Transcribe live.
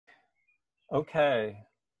Okay,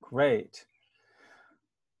 great.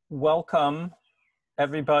 Welcome,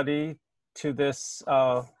 everybody, to this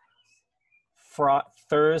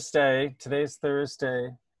Thursday. Today's Thursday,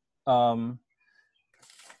 June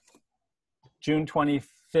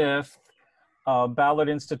 25th, Ballard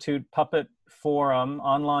Institute Puppet Forum,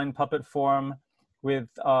 online puppet forum with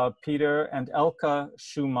Peter and Elke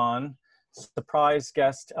Schumann, surprise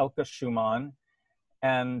guest Elke Schumann.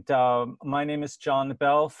 And my name is John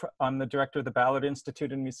Bell. I'm the director of the Ballard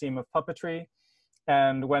Institute and Museum of Puppetry.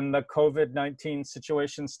 And when the COVID-19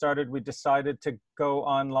 situation started, we decided to go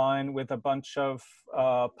online with a bunch of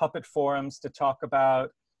puppet forums to talk about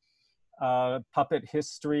puppet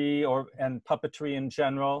history and puppetry in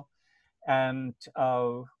general. And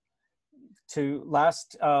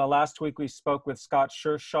last week we spoke with Scott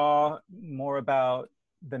Shershaw more about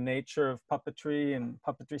the nature of puppetry and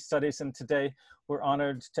puppetry studies. And today we're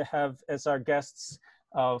honored to have as our guests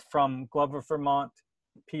from Glover, Vermont,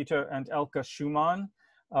 Peter and Elke Schumann,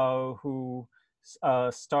 who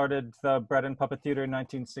started the Bread and Puppet Theater in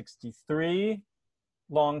 1963.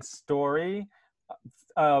 Long story.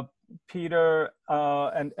 Peter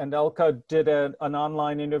and Elke did an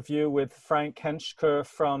online interview with Frank Henschke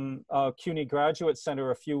from CUNY Graduate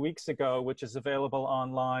Center a few weeks ago, which is available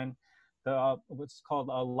online. What's called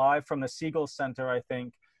Live from the Siegel Center, I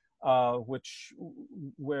think,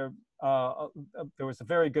 where there was a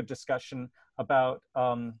very good discussion about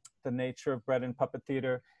the nature of bread and puppet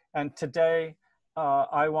theater. And today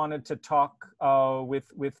I wanted to talk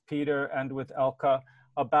with Peter and with Elke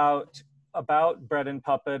about bread and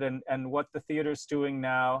puppet and what the theater's doing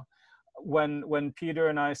now. When Peter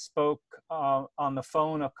and I spoke on the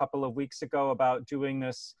phone a couple of weeks ago about doing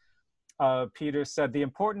this, Peter said, the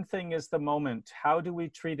important thing is the moment. How do we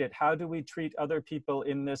treat it? How do we treat other people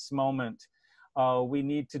in this moment? We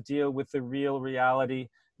need to deal with the real reality,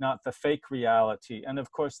 not the fake reality. And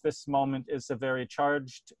of course, this moment is a very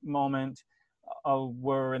charged moment.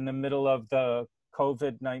 We're in the middle of the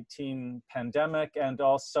COVID-19 pandemic, and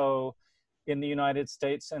also in the United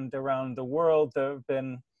States and around the world, there have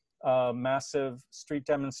been massive street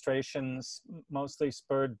demonstrations, mostly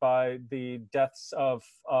spurred by the deaths of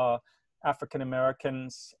African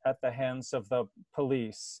Americans at the hands of the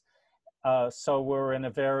police. So we're in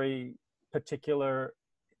a very particularly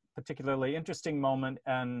interesting moment,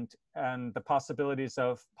 and the possibilities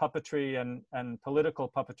of puppetry and political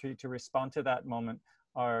puppetry to respond to that moment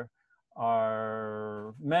are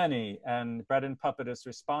many, and Bread and Puppet is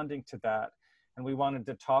responding to that. And we wanted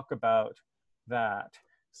to talk about that.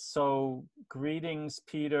 So greetings,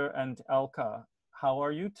 Peter and Elke. How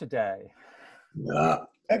are you today? Yeah,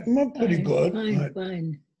 I'm pretty good.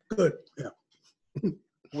 Fine. Good, yeah.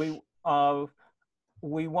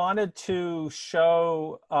 We wanted to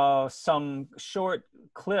show some short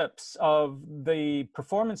clips of the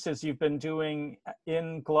performances you've been doing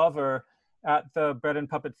in Glover at the Bread and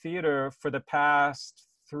Puppet Theater for the past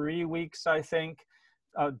 3 weeks, I think,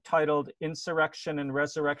 titled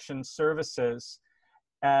Insurrection-Resurrection Services.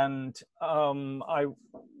 And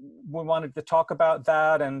we wanted to talk about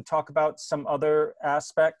that and talk about some other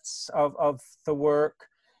aspects of the work,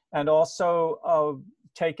 and also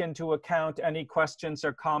take into account any questions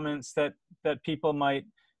or comments that people might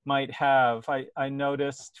have. I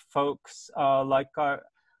noticed folks like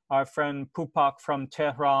our friend Pupak from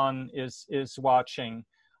Tehran is watching,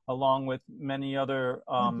 along with many other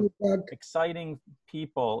exciting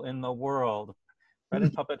people in the world, Bread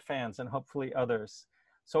and Puppet fans, and hopefully others.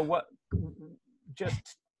 So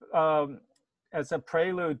just as a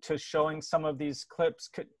prelude to showing some of these clips,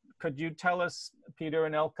 could you tell us, Peter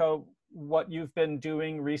and Elke, what you've been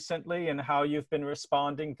doing recently and how you've been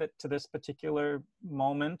responding to this particular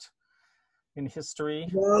moment in history?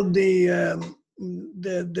 Well, the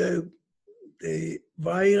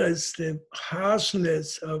virus, the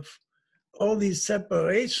harshness of all these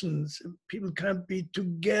separations, people can't be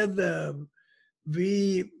together.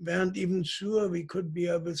 We weren't even sure we could be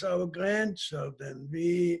with our grandchildren.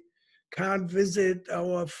 We can't visit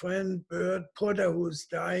our friend Bert Potter, who's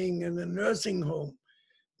dying in a nursing home.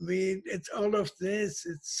 It's all of this,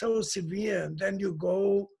 it's so severe. And then you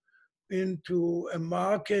go into a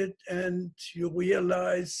market and you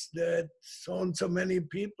realize that so and so many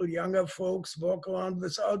people, younger folks, walk around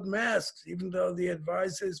without masks, even though the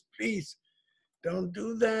advice is, please don't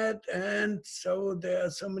do that. And so there are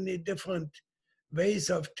so many different ways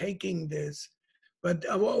of taking this. But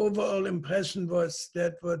our overall impression was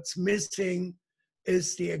that what's missing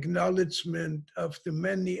is the acknowledgement of the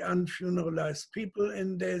many unfuneralized people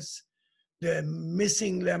in this, the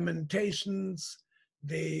missing lamentations,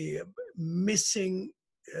 the missing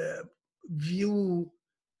view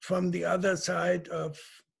from the other side of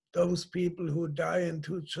those people who die and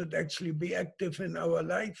who should actually be active in our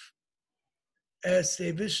life as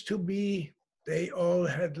they wish to be. They all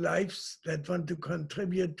had lives that want to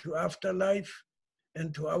contribute to afterlife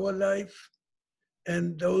and to our life.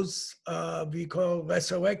 And those we call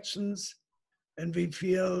resurrections. And we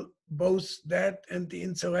feel both that and the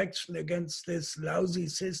insurrection against this lousy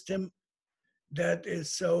system that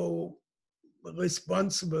is so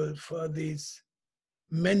responsible for these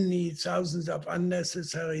many thousands of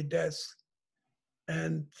unnecessary deaths.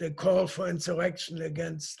 And the call for insurrection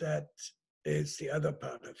against that is the other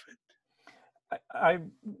part of it.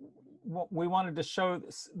 We wanted to show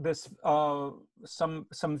this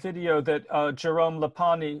some video that Jerome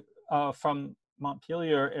Lapani from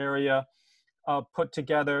Montpelier area put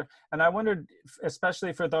together, and I wondered,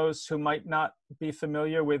 especially for those who might not be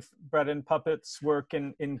familiar with Bread and Puppet's work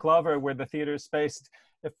in Glover, where the theater is based,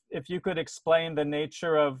 if you could explain the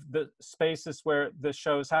nature of the spaces where the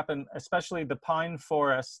shows happen, especially the pine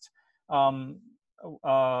forest,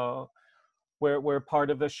 where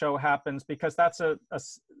part of the show happens, because that's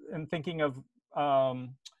in thinking of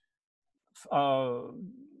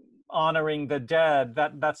honoring the dead,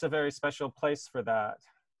 that's a very special place for that.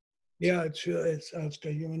 Yeah, it sure is. After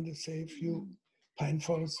you want to say a few pine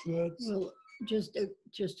forest words? Well, just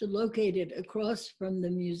to locate it across from the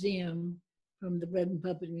museum, from the Bread and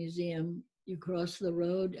Puppet Museum, you cross the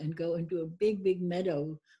road and go into a big, big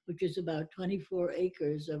meadow, which is about 24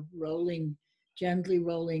 acres of gently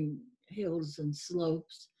rolling hills and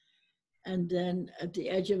slopes. And then at the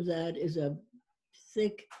edge of that is a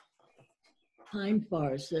thick pine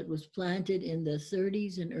forest that was planted in the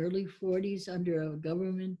 30s and early 40s under a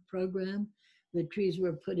government program. The trees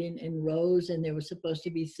were put in rows and they were supposed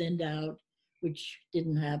to be thinned out, which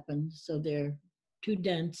didn't happen. So they're too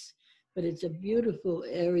dense, but it's a beautiful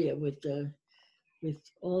area with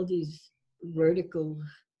all these vertical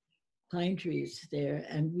pine trees there.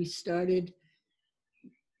 And we started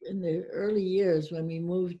in the early years when we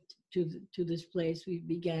moved to this place, we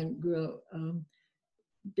began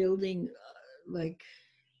building like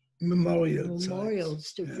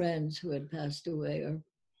memorials to friends who had passed away, or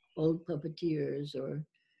old puppeteers,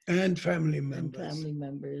 and family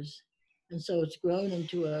members. And so it's grown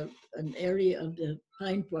into an area of the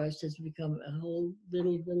pine forest has become a whole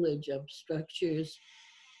little village of structures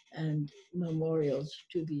and memorials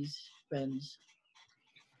to these friends.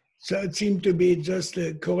 So it seemed to be just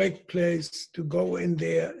a correct place to go in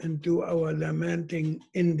there and do our lamenting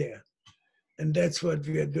in there. And that's what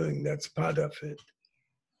we are doing. That's part of it.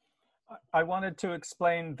 I wanted to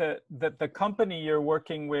explain that the company you're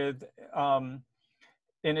working with,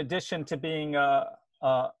 in addition to being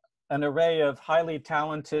an array of highly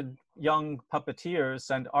talented young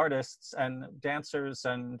puppeteers and artists and dancers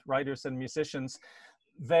and writers and musicians,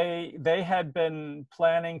 they had been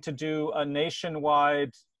planning to do a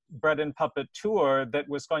nationwide Bread and Puppet tour that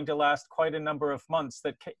was going to last quite a number of months,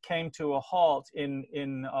 that came to a halt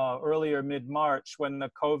in earlier mid-March when the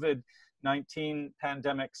COVID-19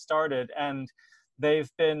 pandemic started. And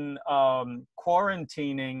they've been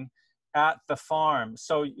quarantining at the farm.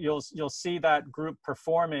 So you'll see that group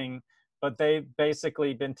performing, but they've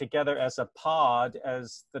basically been together as a pod,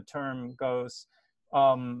 as the term goes,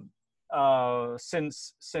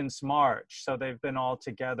 since March. So they've been all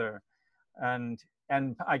together, and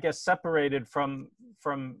I guess separated from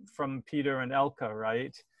Peter and Elke,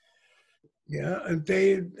 right? Yeah, and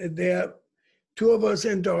they're two of us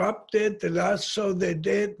interrupted. The last show they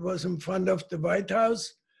did was in front of the White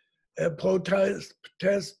House, a protest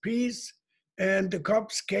piece, and the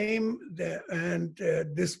cops came and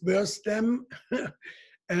dispersed them,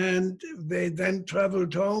 and they then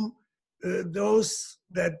traveled home. Those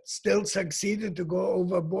that still succeeded to go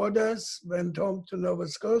over borders went home to Nova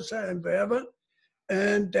Scotia and wherever,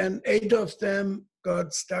 and then 8 of them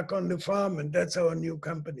got stuck on the farm, and that's our new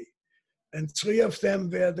company. And 3 of them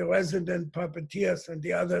were the resident puppeteers, and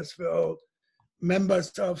the others were all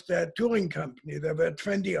members of their touring company. There were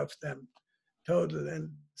 20 of them total. And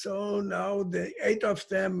so now the 8 of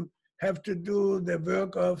them have to do the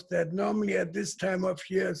work of that normally at this time of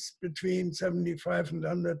year is between 75 and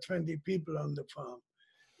 120 people on the farm.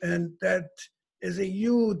 And that is a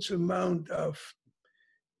huge amount of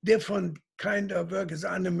different kind of work, is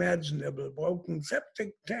unimaginable. Broken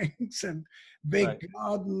septic tanks and big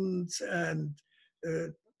gardens and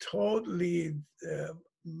totally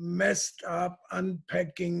messed up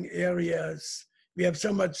unpacking areas. We have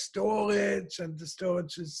so much storage, and the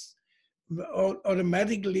storage is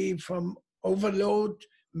automatically from overload,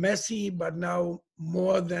 messy, but now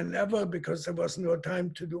more than ever because there was no time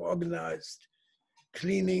to do organized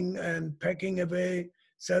cleaning and packing away.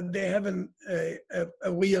 So they have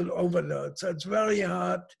a real overload. So it's very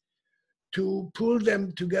hard to pull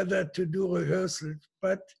them together to do rehearsals.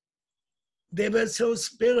 But they were so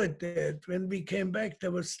spirited. When we came back,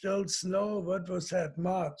 there was still snow. What was that?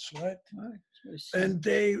 March, right? March. And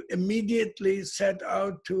they immediately set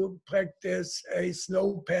out to practice a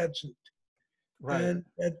snow pageant. Right. And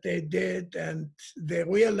that they did. And they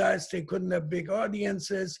realized they couldn't have big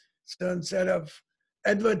audiences. So instead of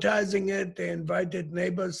advertising it, they invited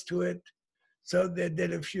neighbors to it. So they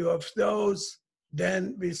did a few of those.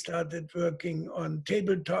 Then we started working on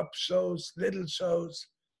tabletop shows, little shows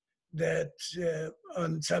that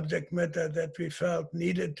on subject matter that we felt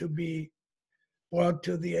needed to be brought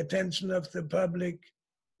to the attention of the public.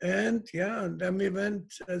 And yeah, and then we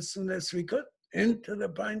went as soon as we could into the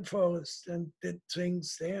pine forest and did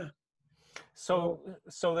things there. So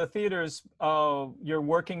the theaters, you're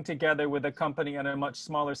working together with a company on a much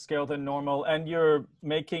smaller scale than normal, and you're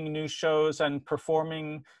making new shows and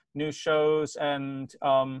performing new shows. And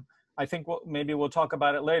I think maybe we'll talk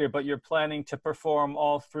about it later, but you're planning to perform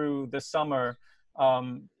all through the summer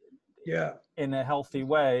in a healthy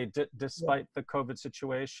way, despite the COVID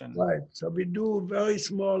situation. Right. So we do very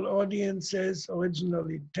small audiences,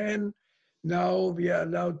 originally 10. Now we are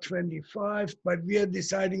allowed 25, but we are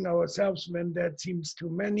deciding ourselves when that seems too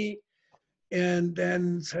many. And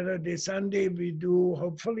then Saturday, Sunday, we do,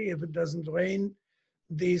 hopefully, if it doesn't rain,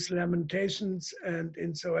 these Lamentations and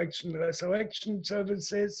Insurrection-Resurrection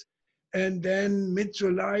Services. And then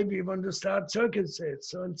mid-July, we want to start circuses.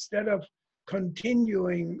 So instead of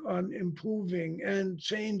continuing on improving and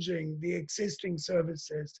changing the existing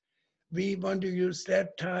services, we want to use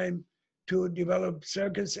that time to develop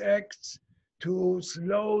circus acts, to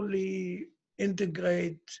slowly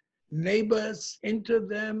integrate neighbors into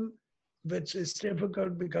them, which is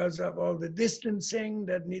difficult because of all the distancing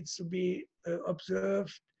that needs to be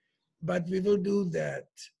observed, but we will do that.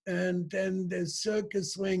 And then the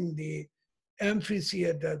circus ring, the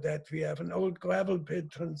amphitheater that we have, an old gravel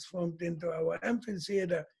pit transformed into our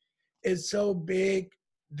amphitheater, is so big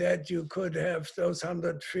that you could have those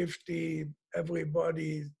 150,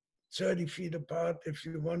 everybody 30 feet apart if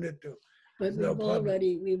you wanted to. But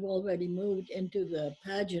we've already moved into the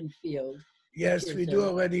pageant field. Yes, we do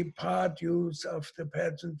already part use of the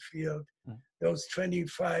pageant field, those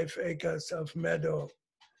 25 acres of meadow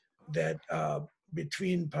that are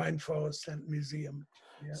between Pine Forest and Museum.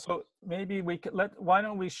 Yeah. So maybe we could why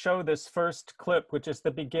don't we show this first clip, which is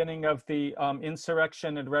the beginning of the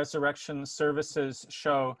Insurrection and Resurrection Services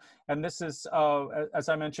show. And this is, as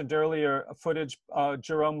I mentioned earlier, footage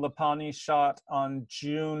Jerome Lapani shot on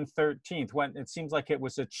June 13th, when it seems like it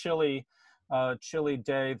was a chilly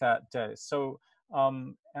day that day. So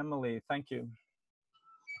Emily, thank you.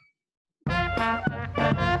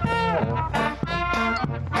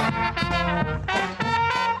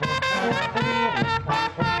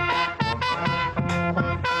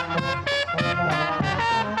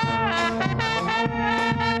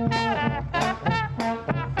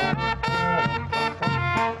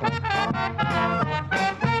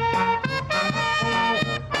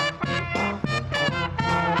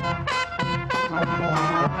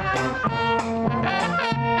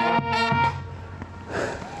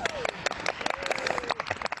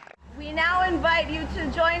 We now invite you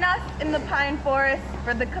to join us in the Pine Forest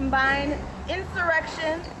for the combined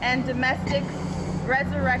Insurrection and Domestic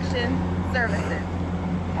Resurrection Services.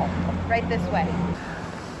 Right this way.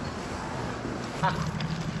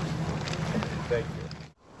 Thank you.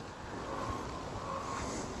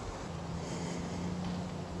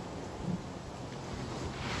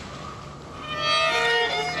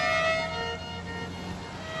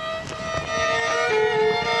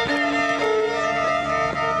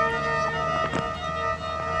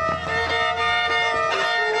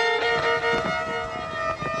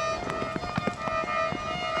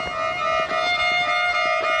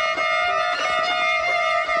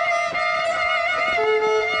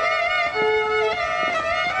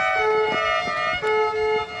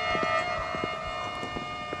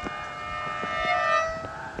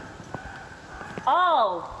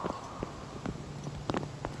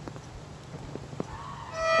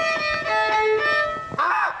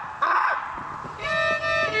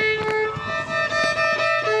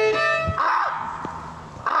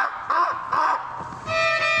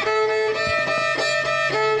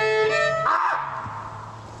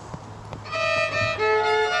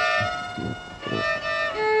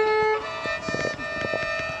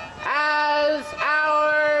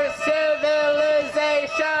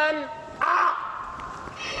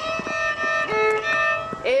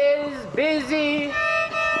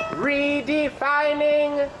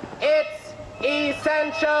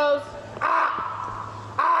 essentials.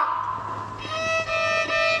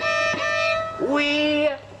 We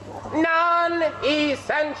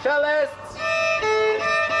non-essentialists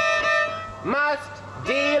must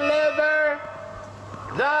deliver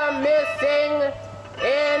the missing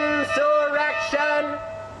insurrection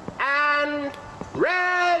and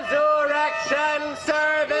resurrection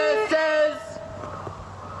services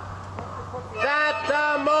that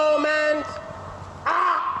the moment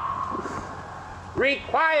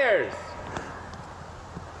requires.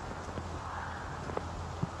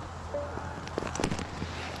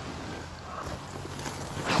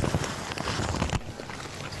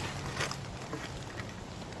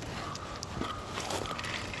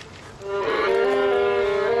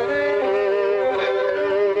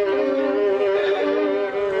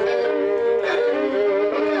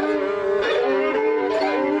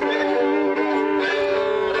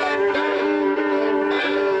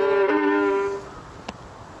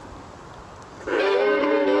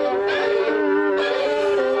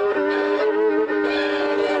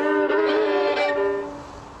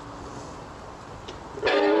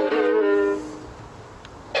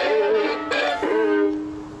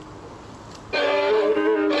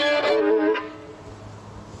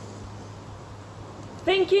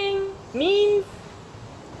 Thinking means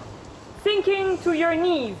sinking to your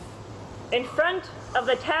knees in front of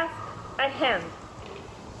the task at hand.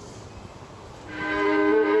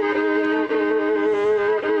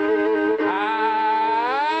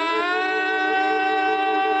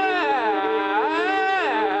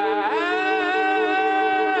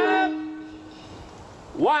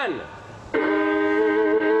 One.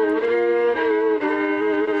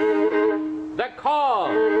 The call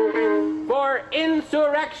for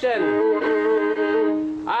insurrection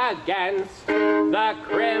against the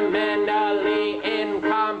criminally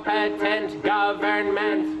incompetent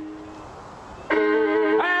government.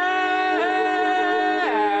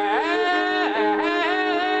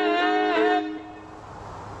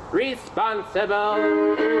 Responsible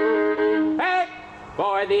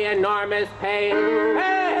for the enormous pain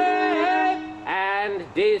and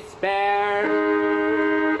despair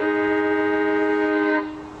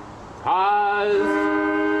caused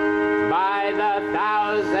by the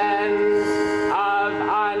thousands of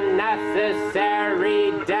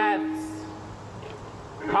unnecessary deaths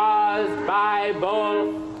caused by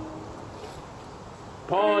both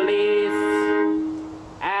police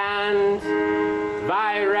and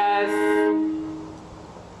virus.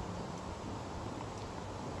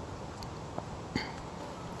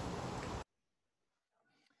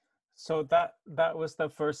 So that was the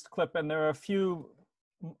first clip, and there are a few,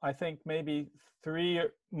 I think maybe 3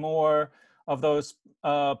 more of those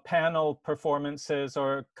panel performances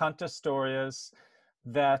or cantastorias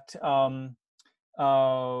that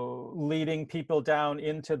leading people down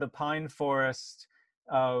into the pine forest,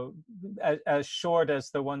 as short as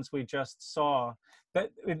the ones we just saw.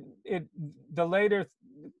 But the later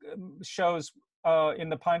shows in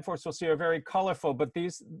the pine forest we'll see are very colorful, but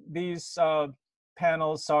these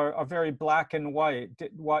panels are very black and white.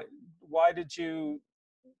 Why did you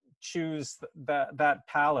choose that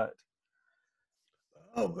palette?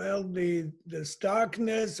 Oh, well, the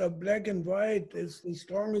starkness of black and white is the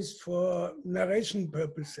strongest for narration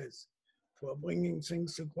purposes, for bringing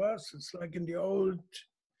things across. It's like in the old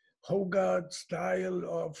Hogarth style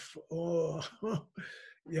of,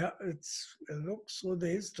 yeah, it looks through the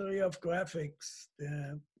history of graphics,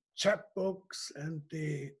 the chapbooks and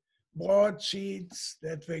the broadsheets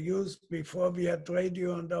that were used before we had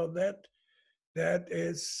radio and all that. That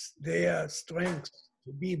is their strength,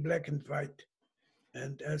 to be black and white,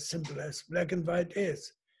 and as simple as black and white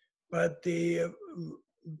is. But the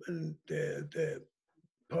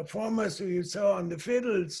performers who you saw on the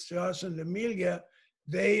fiddles, Josh and Amelia,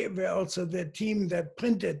 they were also the team that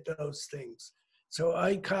printed those things. So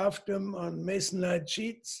I carved them on masonite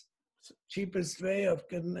sheets, cheapest way of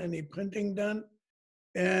getting any printing done.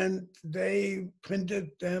 And they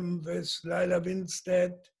printed them with Lila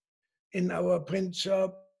Winstead in our print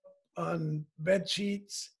shop on bed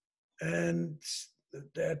sheets, and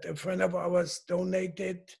that a friend of ours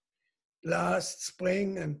donated last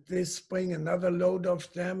spring, and this spring another load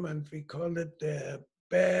of them, and we call it the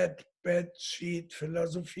bed sheet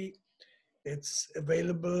philosophy. It's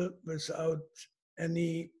available without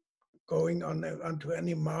any going onto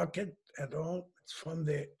any market at all. It's from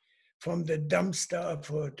the dumpster of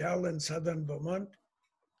a hotel in southern Vermont.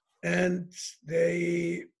 And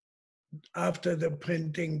after the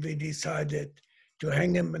printing, we decided to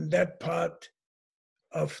hang them in that part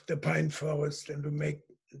of the pine forest and to make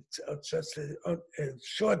just a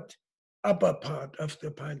short upper part of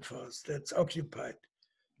the pine forest that's occupied.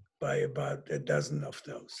 by about a dozen of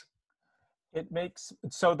those. It makes,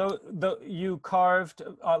 so you carved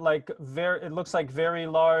like it looks like very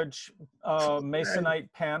large masonite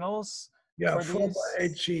panels. Yeah, for 4 these? by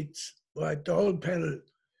 8 sheets, right? The whole panel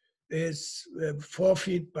is 4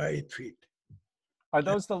 feet by 8 feet. Are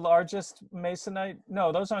those the largest masonite?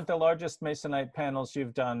 No, those aren't the largest masonite panels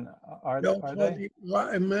you've done, are they?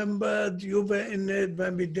 I remember you were in it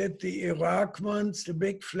when we did the Iraq ones, the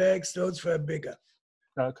big flags, those were bigger.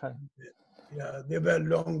 Okay. Yeah, they were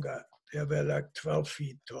longer. They were like 12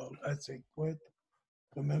 feet tall, I think. Wait,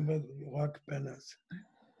 remember the Iraq banners?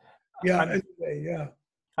 Yeah, anyway, yeah.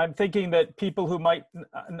 I'm thinking that people who might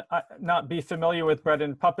not be familiar with bread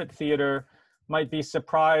and puppet theater might be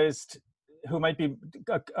surprised, who might be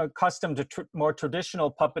accustomed to more traditional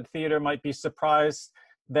puppet theater might be surprised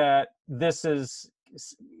that this is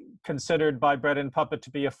considered by bread and puppet to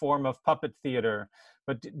be a form of puppet theater.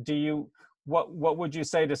 But what would you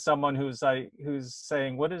say to someone who's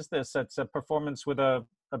saying, what is this? It's a performance with a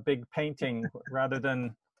big painting rather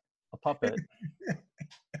than a puppet.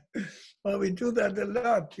 Well, we do that a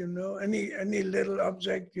lot, you know. Any little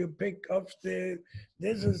object you pick up,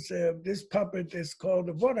 this puppet is called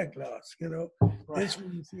a water glass, you know. Right. This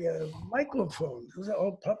one's a microphone. Those are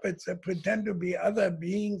all puppets that pretend to be other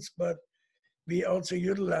beings, but we also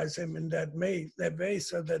utilize them in that way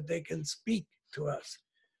so that they can speak to us.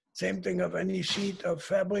 Same thing of any sheet of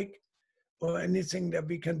fabric or anything that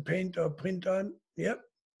we can paint or print on. Yep,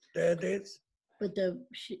 there it is. But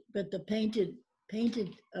the painted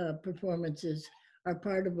performances are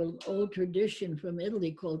part of an old tradition from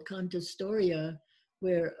Italy called cantastoria,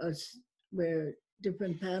 where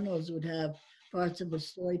different panels would have parts of a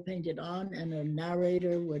story painted on, and a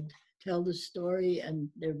narrator would tell the story, and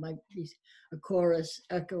there might be a chorus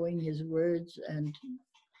echoing his words and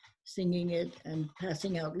singing it and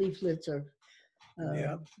passing out leaflets or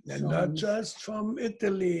yeah, and songs. not just from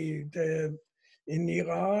Italy. In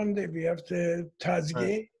Iran, we have the Tazgeh,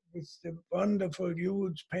 right. It's the wonderful,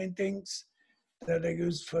 huge paintings that are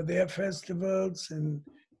used for their festivals. In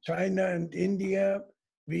China and India,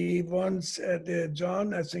 we once at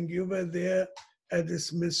John, I think you were there, at the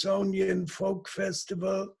Smithsonian Folk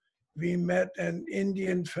Festival, we met an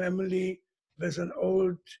Indian family with an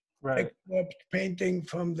old excerpt painting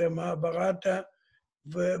from the Mahabharata,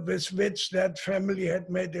 with which that family had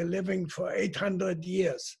made a living for 800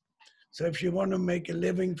 years. So if you want to make a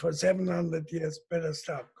living for 700 years, better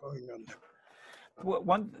start going on them.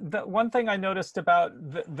 One thing I noticed about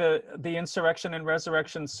the Insurrection and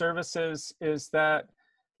Resurrection Services is that,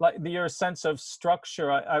 like, your sense of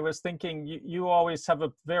structure. I was thinking you always have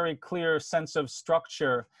a very clear sense of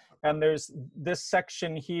structure, and there's this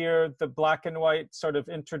section here, the black and white sort of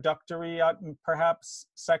introductory perhaps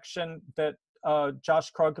section that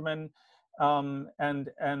Josh Krugman and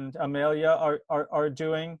Amelia are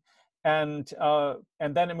doing. And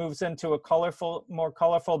then it moves into a more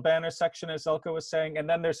colorful banner section, as Elke was saying, and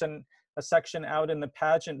then there's a section out in the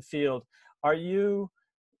pageant field. Are you,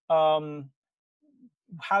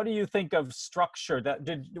 how do you think of structure?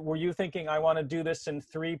 Were you thinking, I want to do this in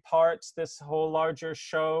 3 parts, this whole larger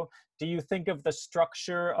show? Do you think of the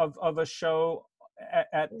structure of a show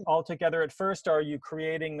altogether at first, or are you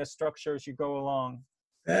creating the structure as you go along?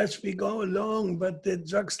 As we go along, but the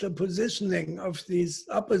juxtapositioning of these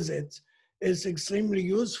opposites is extremely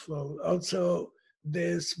useful. Also,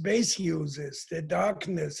 the space uses, the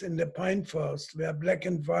darkness in the pine forest, where black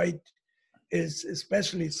and white is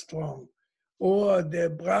especially strong, or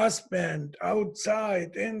the brass band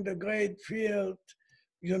outside in the great field,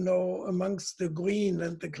 you know, amongst the green,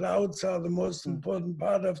 and the clouds are the most important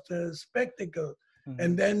part of the spectacle.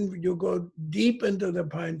 And then you go deep into the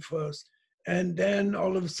pine forest, and then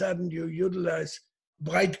all of a sudden you utilize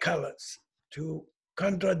bright colors to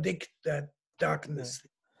contradict that darkness.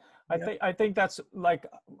 Yeah. I think that's, like,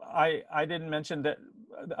 I didn't mention that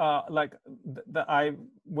that I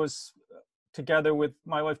was together with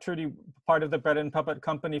my wife Trudy, part of the Bread and Puppet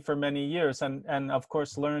Company for many years, and of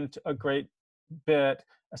course learned a great bit,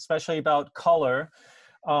 especially about color,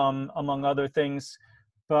 among other things.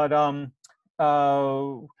 But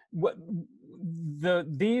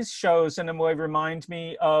these shows in a way remind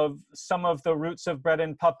me of some of the roots of Bread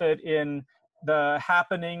and Puppet in the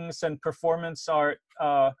happenings and performance art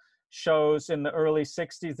shows in the early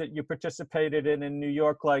 60s that you participated in New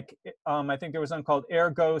York, like I think there was one called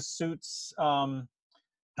Ergo Suits,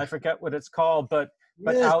 I forget what it's called, but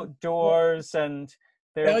yes, outdoors, and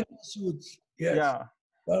Ergo Suits, yes. Yeah,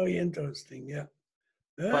 very interesting. Yeah.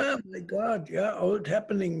 Oh my God, yeah, old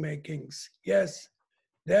happening makings, yes.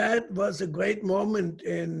 That was a great moment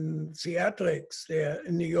in theatrics there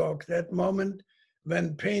in New York. That moment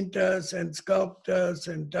when painters and sculptors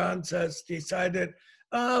and dancers decided,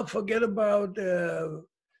 forget about a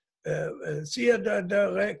theater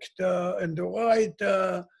director and a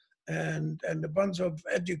writer and a bunch of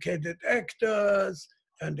educated actors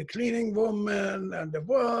and a cleaning woman and a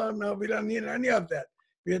no, we don't need any of that.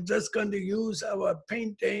 We're just going to use our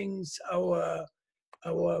paintings, our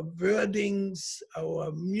wordings,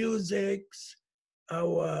 our musics,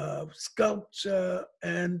 our sculpture,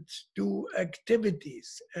 and do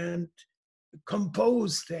activities and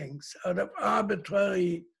compose things out of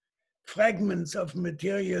arbitrary fragments of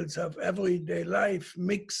materials of everyday life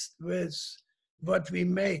mixed with what we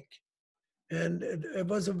make. And it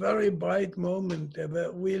was a very bright moment. There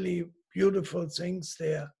were really beautiful things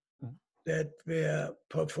there that were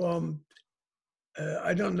performed.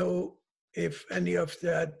 I don't know if any of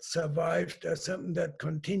that survived or something that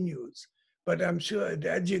continues, but I'm sure it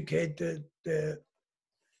educated the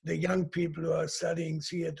young people who are studying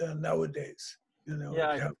theater nowadays. You know,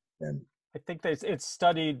 yeah, I think it's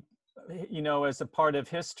studied, you know, as a part of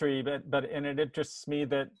history, and it interests me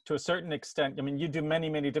that to a certain extent, I mean, you do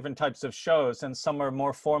many different types of shows, and some are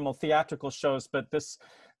more formal theatrical shows, but this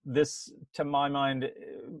to my mind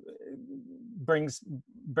brings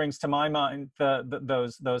to my mind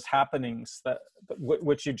those happenings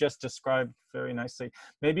which you just described very nicely.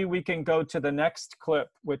 Maybe we can go to the next clip,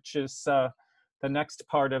 which is the next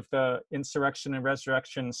part of the Insurrection and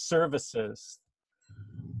Resurrection Services.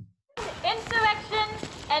 Insurrection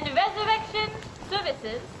and Resurrection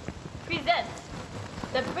Services presents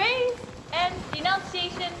the Praise and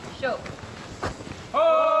Denunciation Show.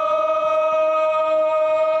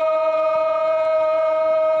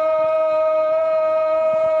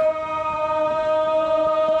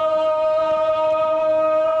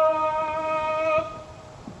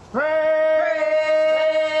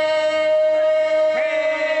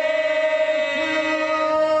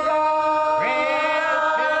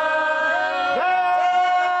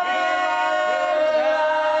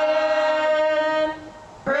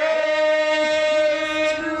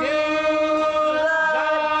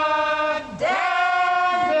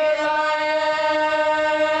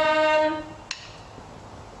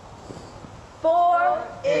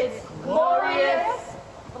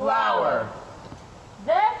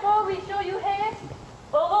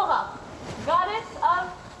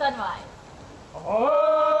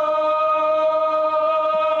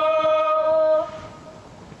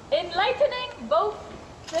 Enlightening both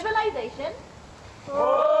civilization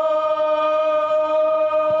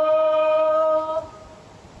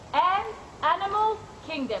and animal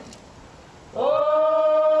kingdom.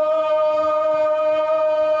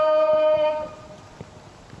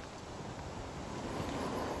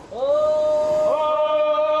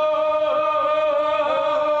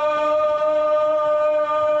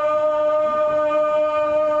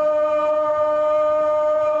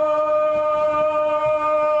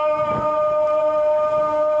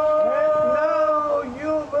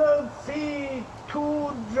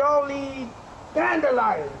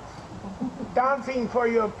 Dancing for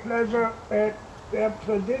your pleasure at their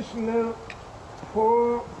traditional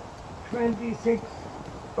 4:26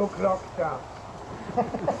 o'clock dance.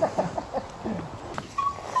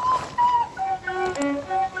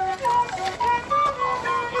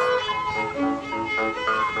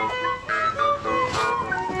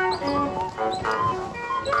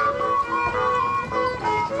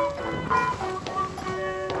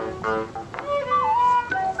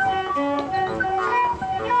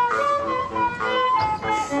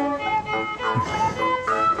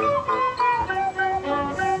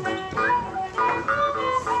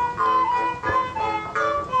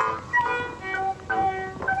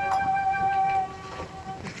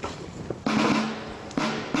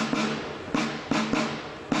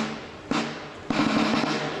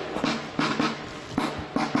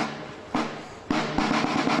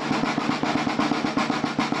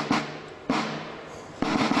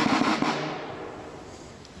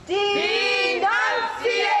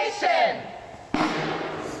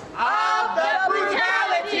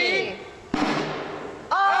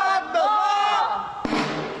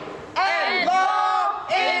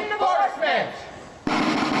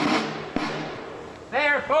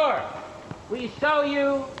 Therefore, we show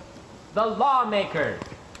you the lawmakers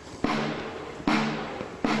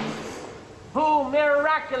who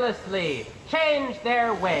miraculously change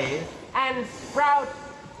their ways and sprout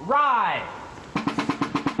rye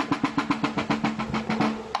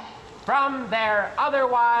from their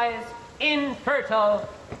otherwise infertile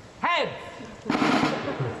heads.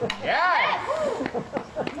 Yes!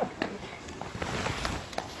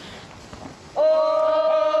 Oh!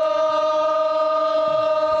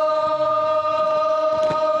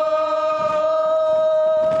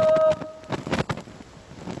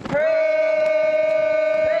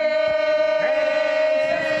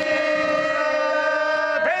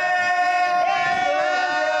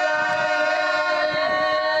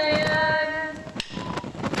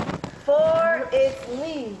 its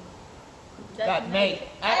leaves that make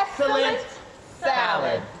excellent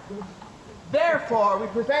salad. Therefore, we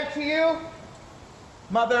present to you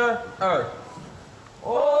Mother Earth.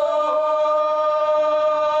 Oh,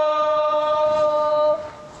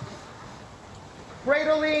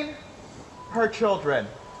 cradling her children.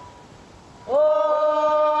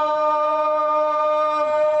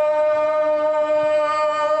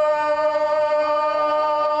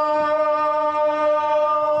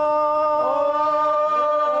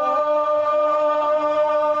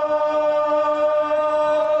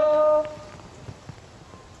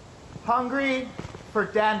 Hungry for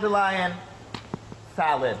dandelion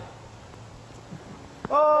salad.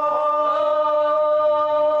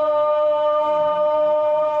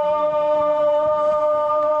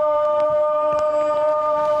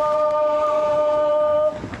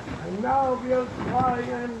 And now we'll try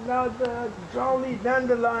another jolly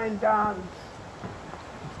dandelion dance.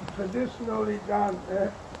 Traditionally done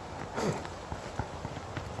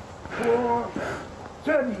for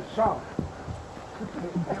 30 songs.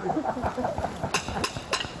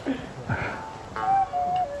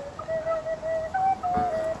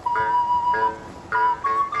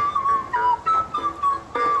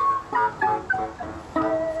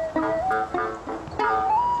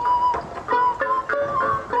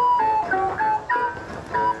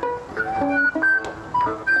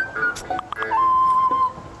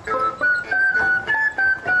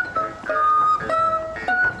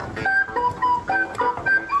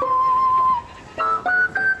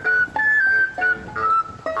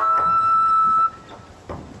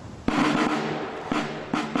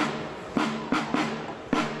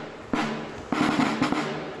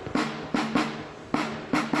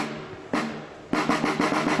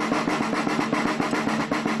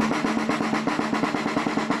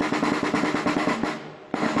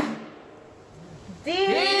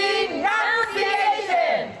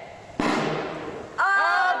 Denunciation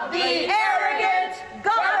of the arrogant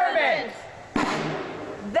government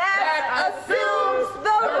that assumes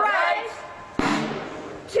the right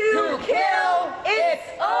to kill its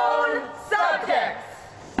own subjects.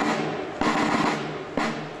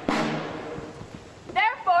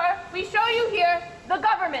 Therefore, we show you here the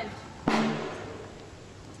government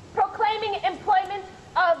proclaiming employment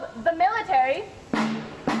of the military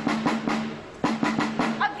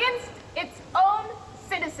against its own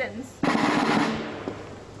citizens,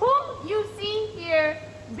 whom you see here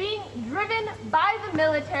being driven by the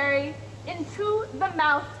military into the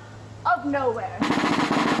mouth of nowhere.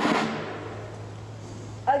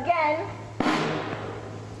 Again,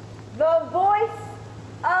 the voice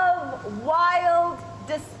of wild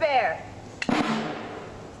despair,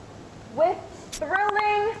 with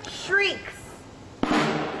thrilling shrieks,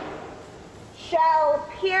 shall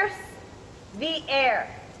pierce the air.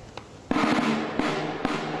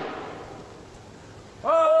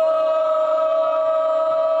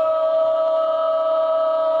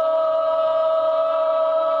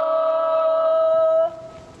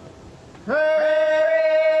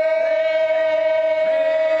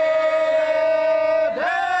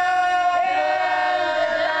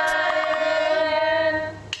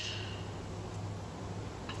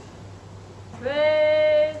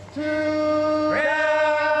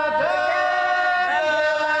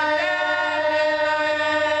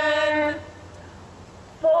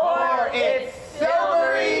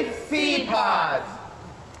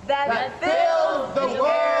 That fills the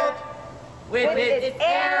world with its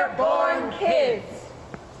airborne kids,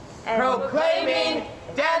 proclaiming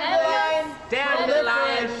dandelion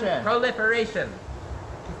proliferation.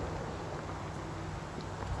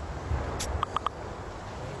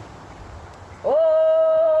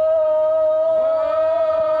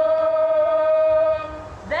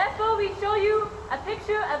 Therefore, we show you a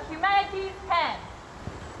picture of humanity's hand.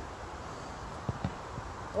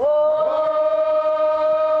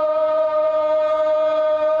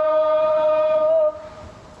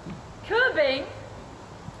 Curbing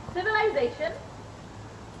civilization.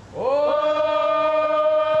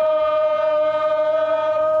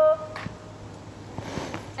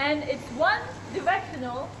 And its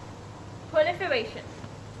one-directional proliferation.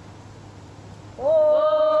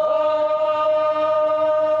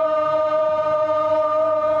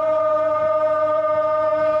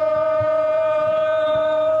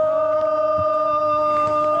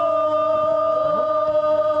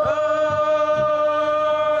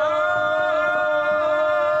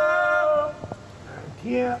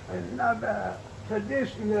 Here another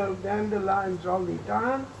traditional dandelions only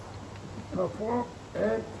dance performed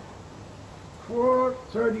at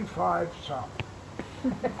 4:35 sharp.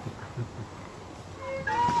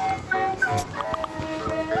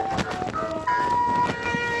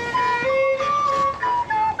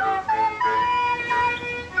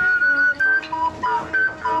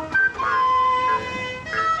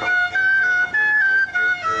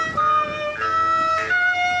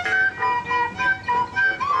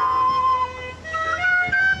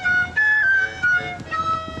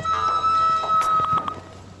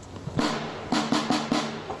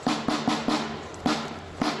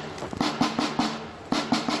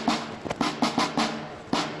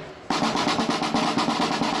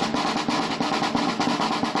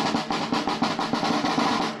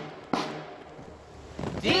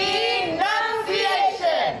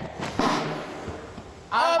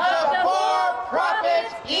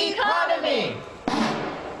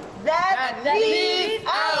 leaves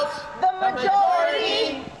out the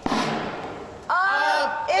majority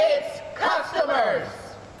of its customers.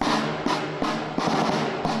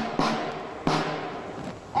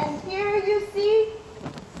 And here you see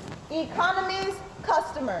economy's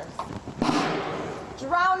customers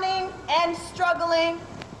drowning and struggling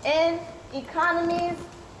in economy's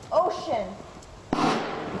ocean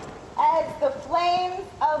as the flames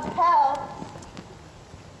of hell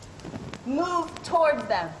move towards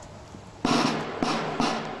them.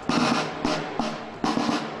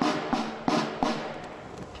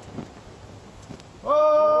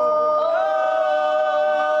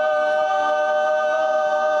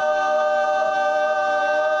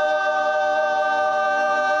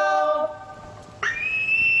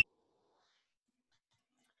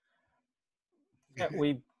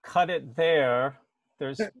 We cut it there.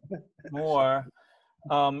 There's more.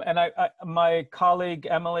 And my colleague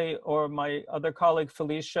Emily, or my other colleague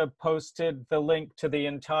Felicia, posted the link to the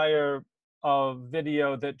entire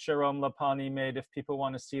video that Jerome Lapani made if people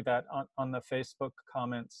want to see that on the Facebook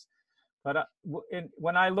comments. But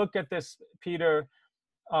when I look at this, Peter,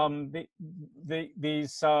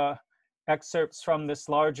 these excerpts from this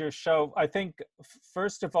larger show, I think,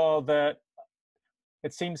 first of all, that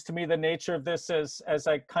it seems to me the nature of this is as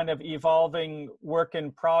a kind of evolving work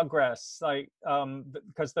in progress, like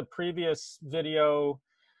because the previous video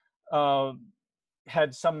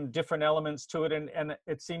had some different elements to it, and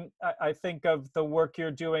it seemed, I think of the work you're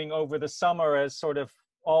doing over the summer as sort of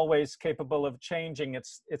always capable of changing.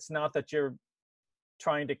 It's not that you're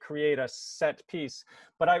trying to create a set piece,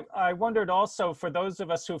 but I wondered also, for those of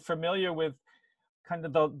us who are familiar with kind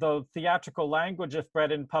of the theatrical language of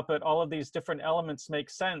Bread and Puppet, all of these different elements make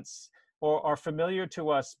sense or are familiar to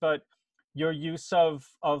us, but your use of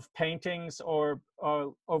paintings or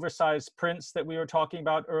oversized prints that we were talking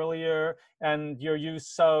about earlier, and your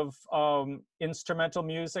use of instrumental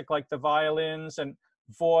music like the violins and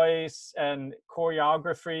voice and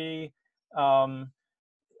choreography,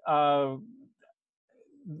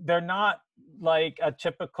 they're not like a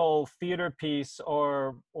typical theater piece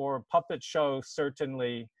or puppet show,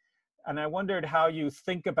 certainly. And I wondered how you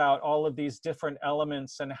think about all of these different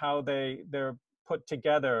elements and how they're put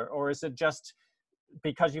together, or is it just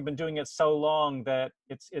because you've been doing it so long that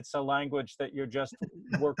it's a language that you're just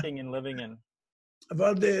working and living in?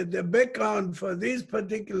 Well, the background for these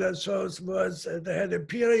particular shows was they had a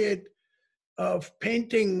period of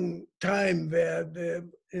painting time where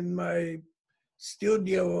in my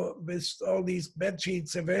studio, with all these bed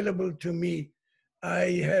sheets available to me, I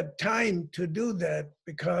had time to do that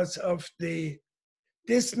because of the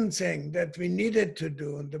distancing that we needed to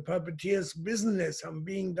do, and the puppeteer's business, I'm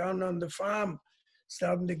being down on the farm,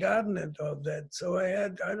 starting the garden and all that. So I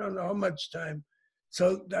had, I don't know how much time.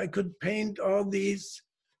 So I could paint all these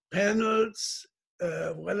panels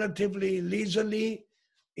relatively leisurely,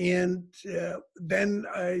 and then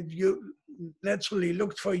I naturally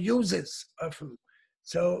looked for uses of them.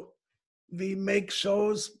 So we make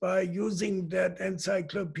shows by using that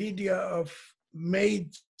encyclopedia of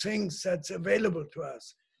made things that's available to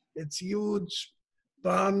us. It's huge,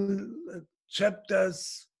 barn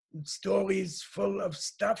chapters, stories full of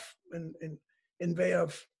stuff in way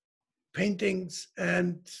of paintings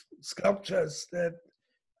and sculptures that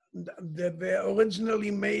were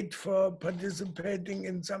originally made for participating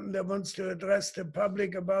in something that wants to address the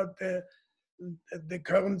public about the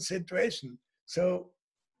current situation. So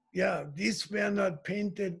yeah, these were not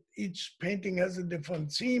painted. Each painting has a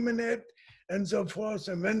different theme in it and so forth.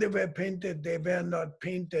 And when they were painted, they were not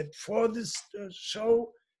painted for this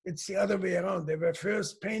show. It's the other way around. They were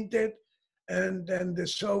first painted, and then the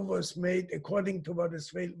show was made according to what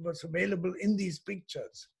was available in these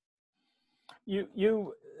pictures.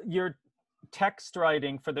 You're text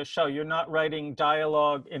writing for the show. You're not writing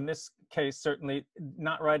dialogue, in this case, certainly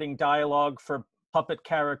not writing dialogue for puppet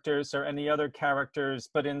characters or any other characters,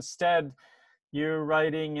 but instead you're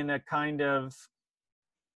writing in a kind of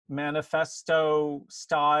manifesto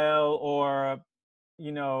style, or,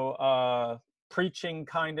 you know, preaching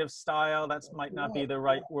kind of style. That might not be the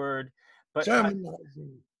right word, but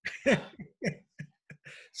sermonizing.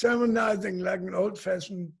 Sermonizing like an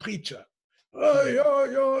old-fashioned preacher.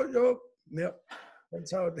 Oh, yeah,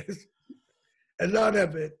 that's how it is. A lot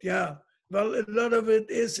of it, yeah. Well, a lot of it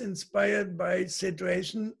is inspired by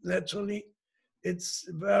situation, naturally. It's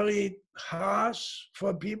very harsh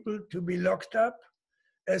for people to be locked up,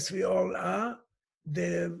 as we all are.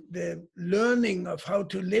 The learning of how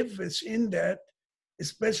to live within that,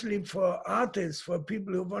 especially for artists, for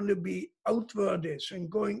people who want to be outwardish and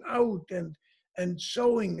going out and and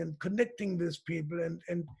showing and connecting with people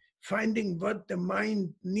and finding what the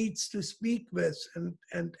mind needs to speak with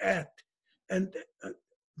and act. And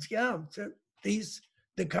yeah,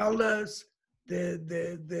 the colors,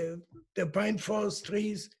 the pine forest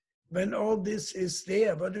trees, when all this is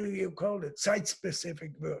there, what do you call it?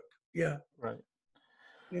 Site-specific work. Yeah. Right.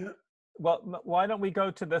 Yeah. Well, why don't we go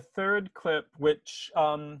to the third clip, which,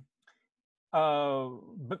 well,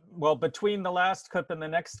 between the last clip and the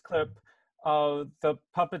next clip, the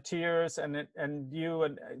puppeteers and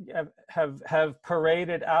you have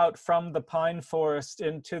paraded out from the pine forest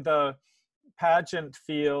into the pageant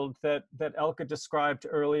field that Elke described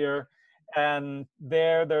earlier. And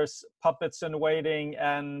there's puppets in waiting,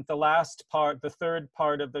 and the last part, the third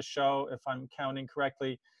part of the show, if I'm counting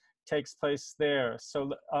correctly, takes place there.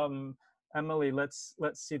 So Emily, let's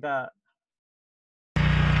see that.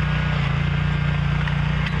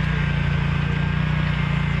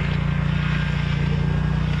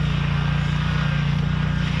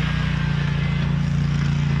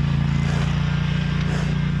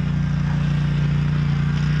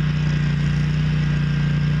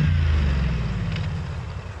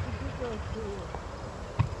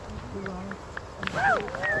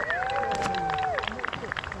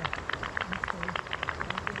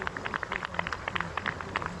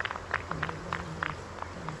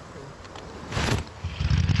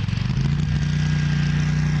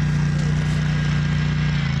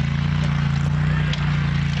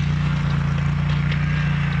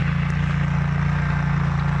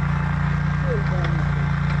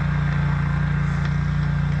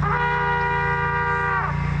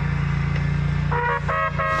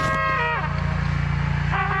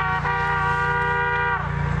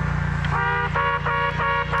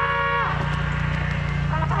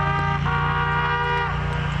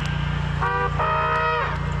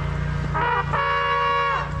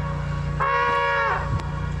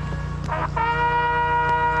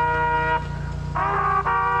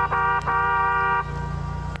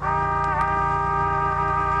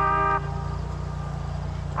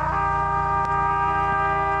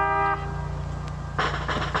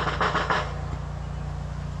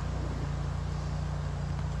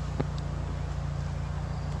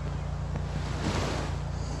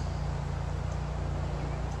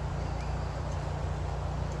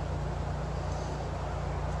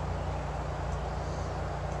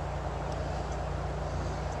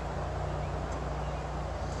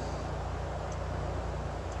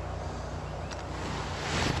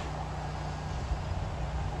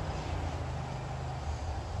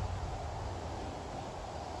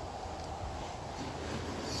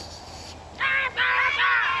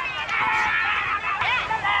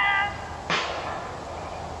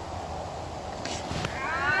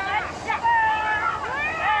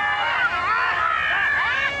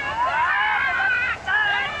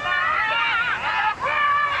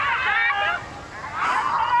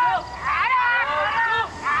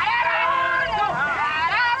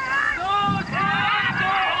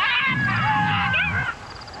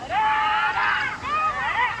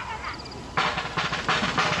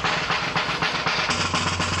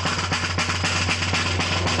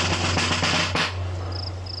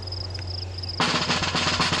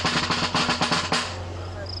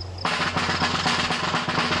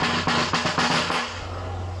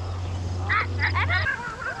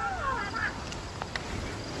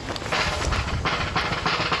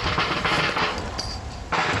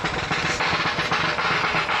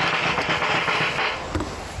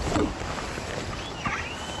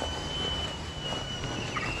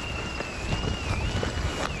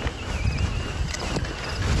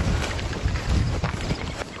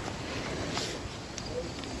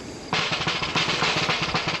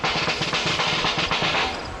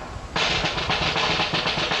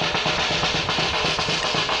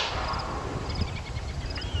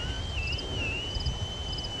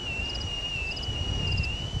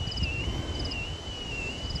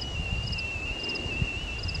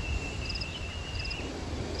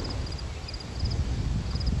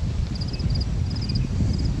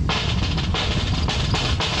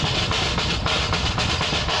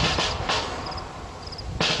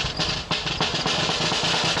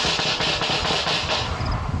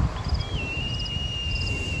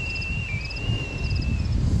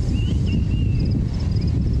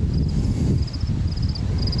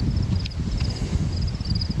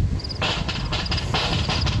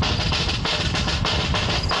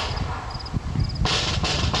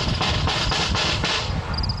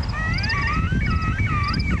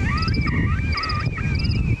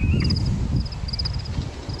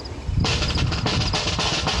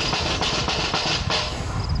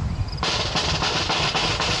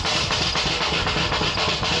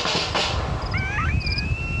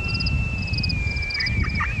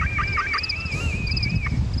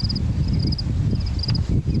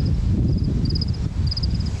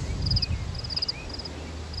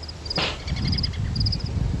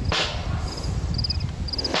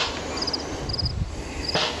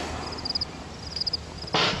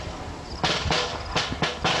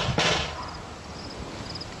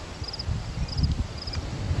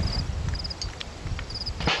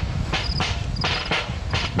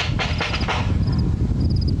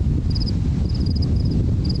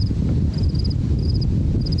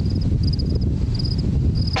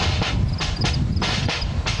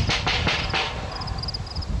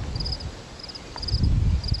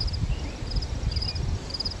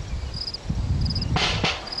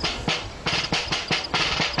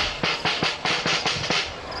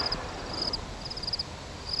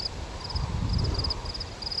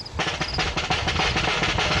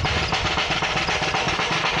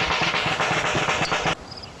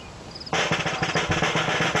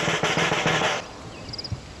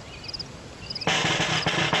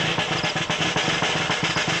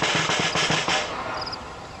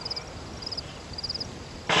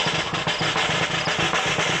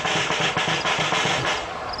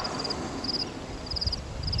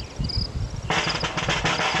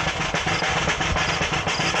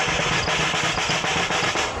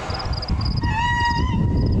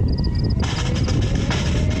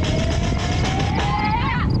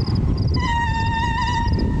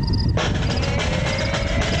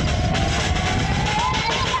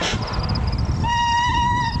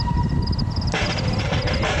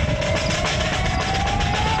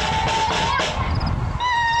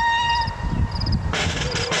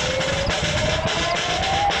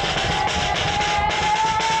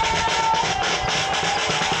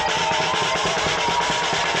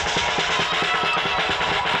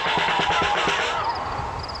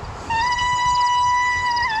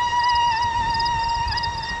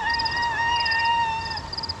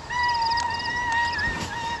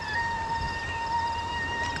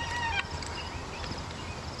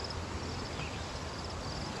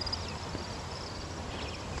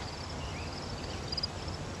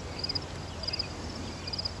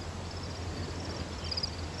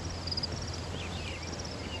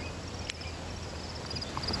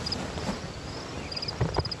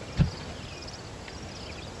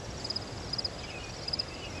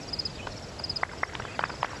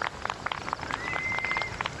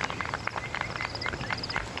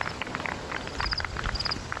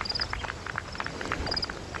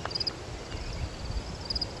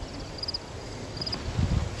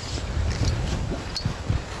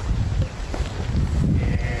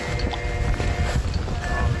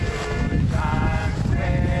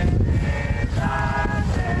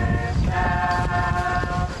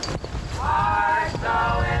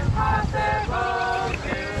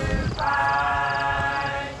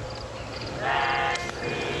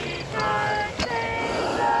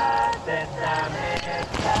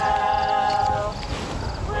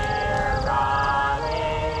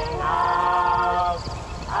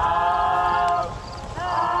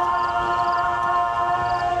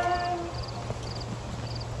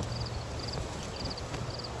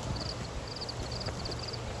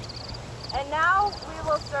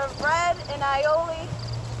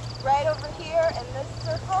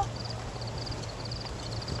 circle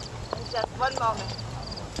in just one moment.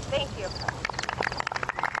 Thank you.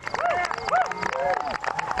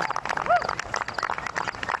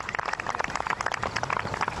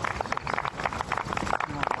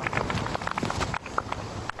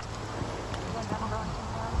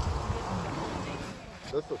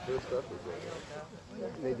 That's the first effort.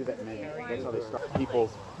 They do that in Maine. That's how they start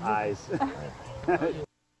people's eyes. I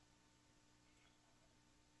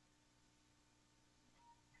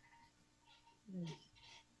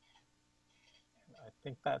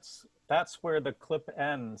think that's where the clip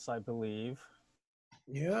ends, I believe.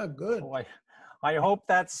 Yeah, good. Oh, I hope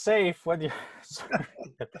that's safe when you're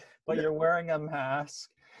but you're wearing a mask.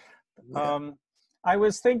 Yeah. I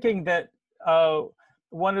was thinking that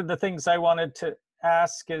one of the things I wanted to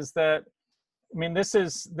ask is that, I mean, this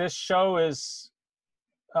show is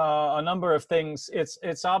a number of things.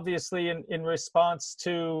 It's obviously in response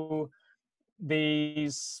to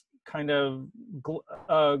these kind of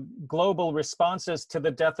global responses to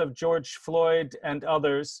the death of George Floyd and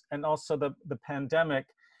others, and also the pandemic.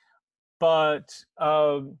 But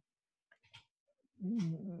of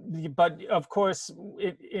course,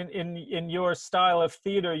 in your style of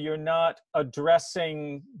theater, you're not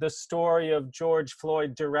addressing the story of George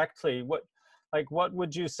Floyd directly. What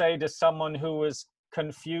would you say to someone who was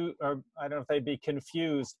confused, or I don't know if they'd be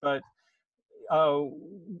confused, but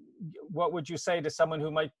what would you say to someone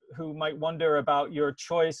who might wonder about your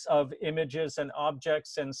choice of images and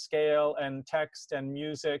objects and scale and text and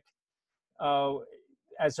music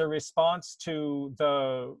as a response to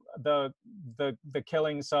the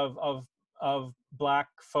killings of Black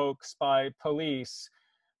folks by police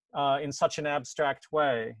in such an abstract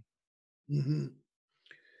way? Mm-hmm.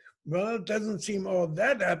 Well, it doesn't seem all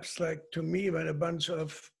that abstract to me when a bunch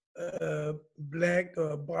of black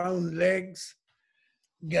or brown legs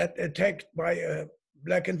get attacked by a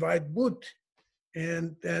black and white boot,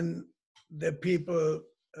 and then the people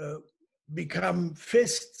become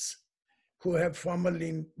fists who have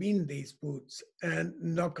formerly been these boots and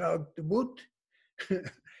knock out the boot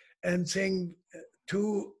and sing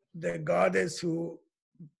to the goddess who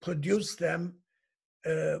produced them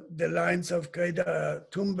the lines of Greta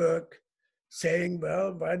Thunberg saying,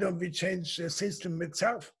 well, why don't we change the system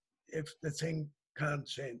itself if the thing can't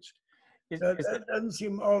change? That doesn't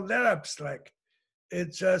seem all that abstract.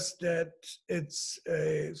 It's just that it's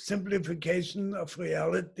a simplification of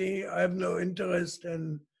reality. I have no interest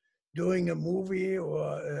in doing a movie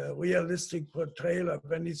or a realistic portrayal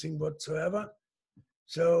of anything whatsoever.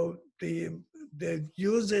 So the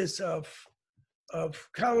uses of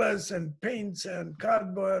colors and paints and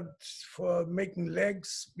cardboard for making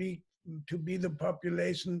legs to be the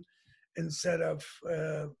population instead of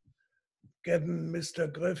getting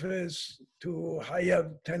Mr. Griffiths to hire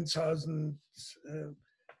 10,000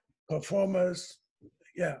 performers.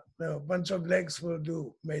 Yeah, no, a bunch of legs will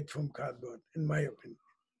do, made from cardboard, in my opinion.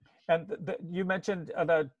 And you mentioned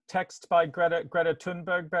the text by Greta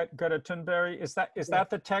Thunberg. Is that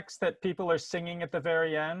the text that people are singing at the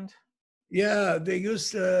very end? Yeah, they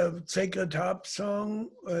used a Sacred Harp song,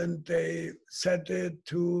 and they set it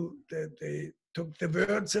to they took the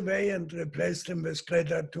words away and replaced them with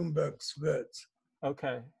Greta Thunberg's words.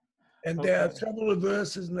 Okay. And there are several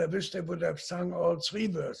verses, and I wish they would have sung all three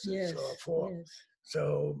verses or four. Yes.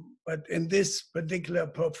 So, but in this particular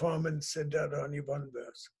performance, there are only one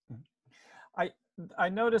verse. I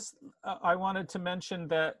noticed, I wanted to mention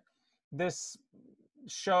that this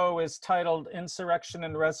show is titled Insurrection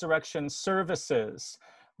and Resurrection Services,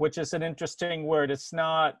 which is an interesting word. It's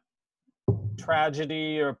not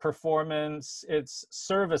tragedy or performance, it's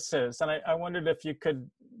services. And I wondered if you could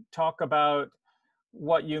talk about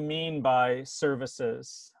what you mean by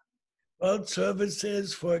services. Well,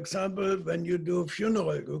 services, for example, when you do a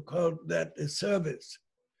funeral, you call that a service.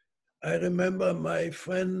 I remember my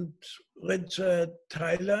friend Richard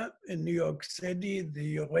Tyler in New York City,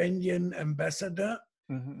 the Iranian ambassador,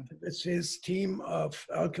 with his team of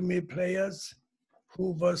alchemy players,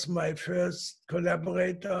 who was my first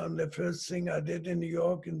collaborator on the first thing I did in New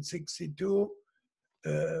York in '62,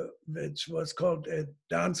 which was called A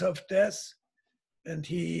Dance of Death. And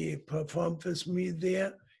he performed with me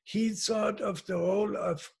there. He thought of the role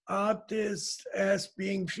of artists as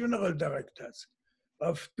being funeral directors,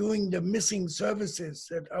 of doing the missing services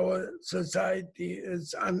that our society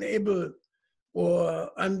is unable or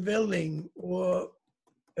unwilling or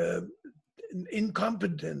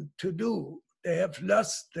incompetent to do. They have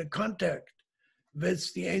lost the contact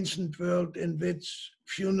with the ancient world in which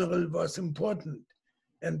funeral was important,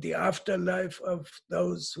 and the afterlife of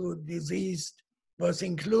those who deceased was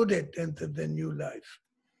included into the new life.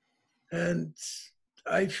 And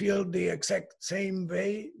I feel the exact same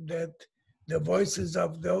way, that the voices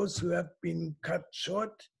of those who have been cut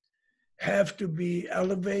short have to be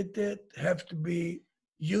elevated, have to be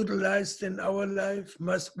utilized in our life,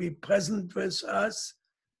 must be present with us,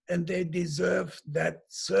 and they deserve that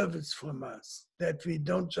service from us, that we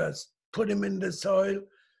don't just put them in the soil,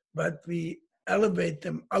 but we elevate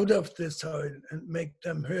them out of the soil and make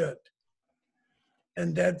them heard.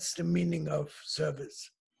 And that's the meaning of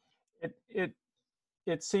service.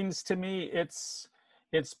 It seems to me it's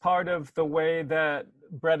part of the way that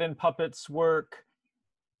Bread and Puppets work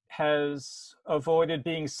has avoided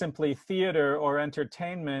being simply theater or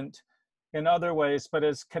entertainment in other ways, but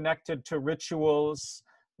is connected to rituals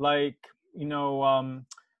like, you know,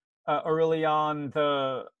 early on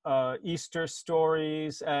the Easter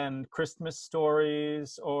stories and Christmas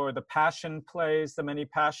stories, or the Passion plays, the many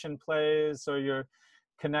Passion plays, or your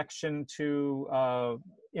connection to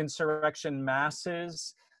insurrection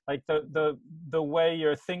masses, like the way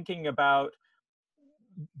you're thinking about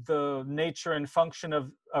the nature and function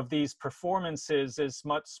of these performances is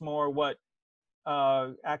much more what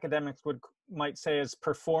academics might say is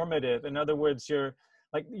performative. In other words, you're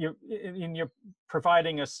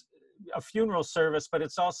providing a funeral service, but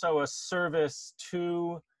it's also a service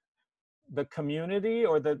to the community,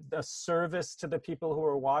 or a service to the people who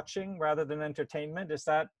are watching rather than entertainment. Does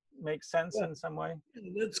that make sense in some way?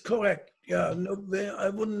 That's correct. Yeah, no, I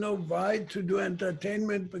wouldn't know why to do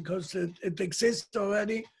entertainment, because it exists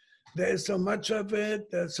already. There is so much of it.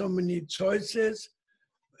 There's so many choices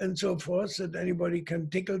and so forth, that anybody can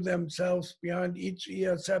tickle themselves behind each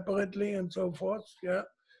ear separately and so forth. Yeah,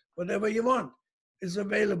 whatever you want is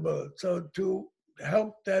available. So to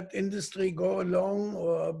help that industry go along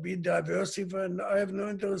or be diversified, I have no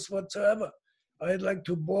interest whatsoever. I'd like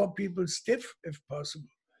to bore people stiff if possible,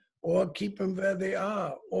 or keep them where they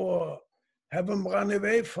are, or have them run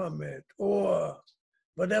away from it, or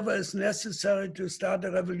whatever is necessary to start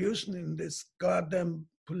a revolution in this goddamn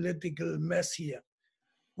political mess here.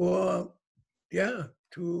 Or, yeah,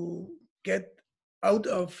 to get out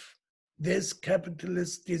of this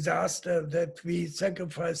capitalist disaster that we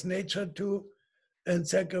sacrifice nature to and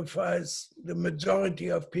sacrifice the majority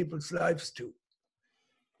of people's lives to.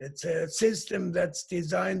 It's a system that's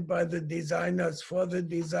designed by the designers for the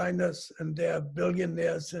designers, and they are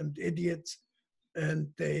billionaires and idiots, and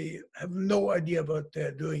they have no idea what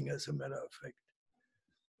they're doing, as a matter of fact.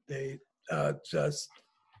 They are just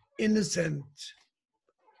innocent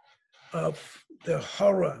of the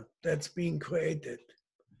horror that's being created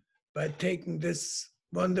by taking this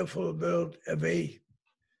wonderful world away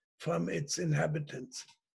from its inhabitants.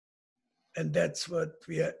 And that's what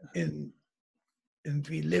we are in. And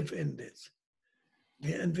we live in this.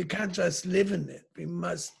 And we can't just live in it. We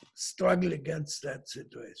must struggle against that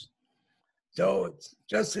situation. So it's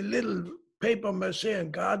just a little paper mache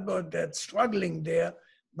and cardboard that's struggling there,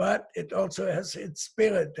 but it also has its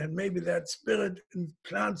spirit. And maybe that spirit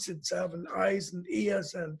implants itself in eyes and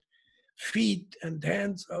ears and feet and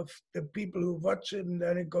hands of the people who watch it, and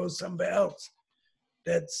then it goes somewhere else.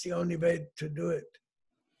 That's the only way to do it.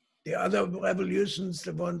 The other revolutions,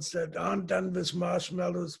 the ones that aren't done with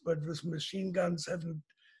marshmallows but with machine guns,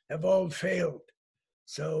 have all failed.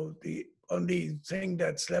 So the only thing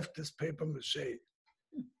that's left is paper mache.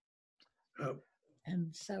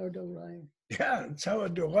 And sourdough rye. Yeah, and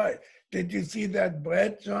sourdough rye. Did you see that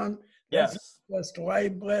bread, John? Yes. That's rye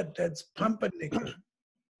bread. That's pumpernickel.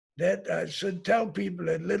 That I should tell people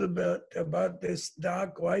a little bit about this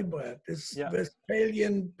dark rye bread, this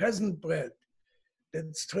Westphalian peasant bread.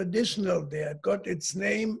 It's traditional there. It got its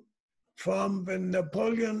name from when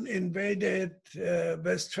Napoleon invaded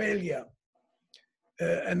Westphalia.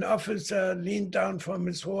 An officer leaned down from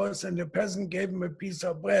his horse and the peasant gave him a piece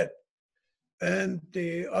of bread. And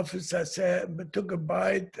the officer took a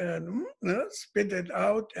bite and spit it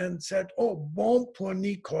out and said, "Oh, bon pour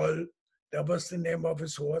Nicole." That was the name of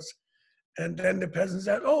his horse. And then the peasant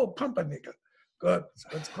said, "Oh, pumpernickel." Good. So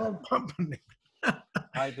it's called pumpernickel.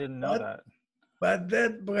 I didn't know that. But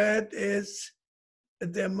that bread is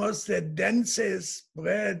the densest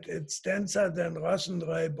bread. It's denser than Russian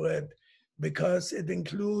rye bread because it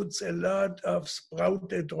includes a lot of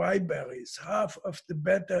sprouted rye berries. Half of the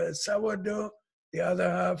batter is sourdough, the other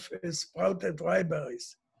half is sprouted rye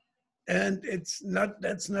berries. And that's not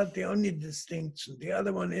the only distinction. The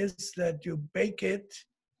other one is that you bake it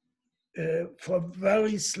for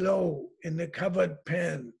very slow in a covered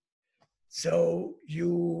pan. So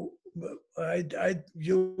I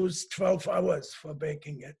use 12 hours for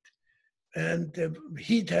baking it. And the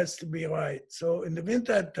heat has to be right. So in the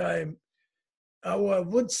winter time, our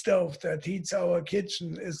wood stove that heats our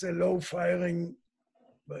kitchen is a low firing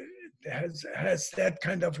but it has that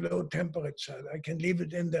kind of low temperature. I can leave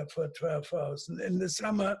it in there for 12 hours. And in the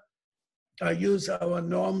summer, I use our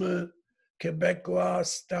normal Quebecois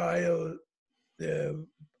style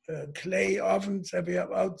clay ovens that we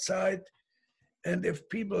have outside. And if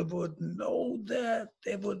people would know that,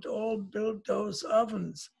 they would all build those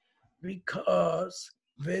ovens, because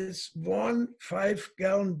with 1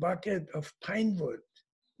 5-gallon bucket of pine wood,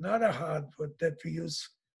 not a hardwood that we use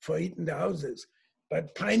for heating the houses,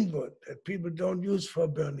 but pine wood that people don't use for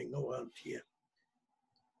burning around here,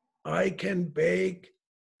 I can bake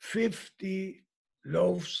 50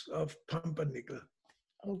 loaves of pumpernickel.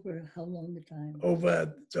 Over how long a time?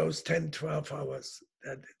 Over those 10, 12 hours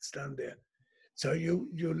that it's done there. So you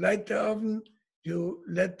light the oven, you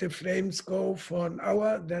let the flames go for an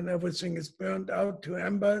hour, then everything is burned out to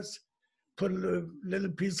embers, put a little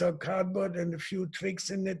piece of cardboard and a few twigs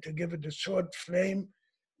in it to give it a short flame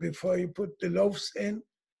before you put the loaves in.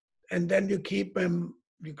 And then you keep them,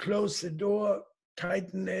 you close the door,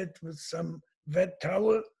 tighten it with some wet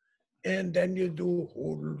towel, and then you do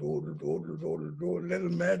little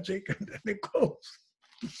magic, and then it goes.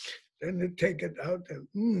 Then you take it out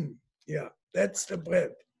and yeah, that's the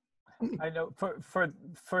bread. I know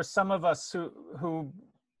for some of us who've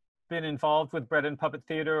been involved with bread and puppet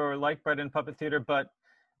theater, or like bread and puppet theater,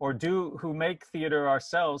 who make theater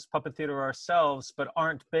ourselves, puppet theater ourselves, but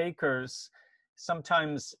aren't bakers,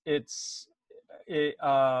 sometimes I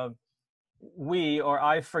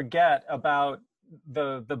forget about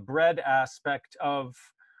the bread aspect of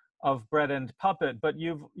bread and puppet. But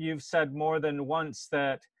you've said more than once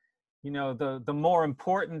that, you know, the more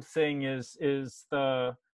important thing is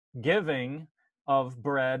the giving of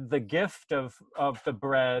bread, the gift of the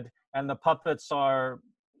bread, and the puppets are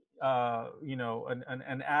you know,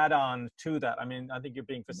 an add-on to that. I mean, I think you're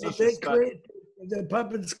being facetious. The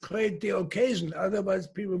puppets create the occasion, otherwise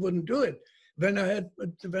people wouldn't do it. When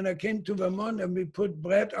I came to Vermont and we put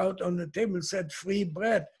bread out on the table, said free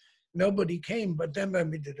bread, nobody came. But then when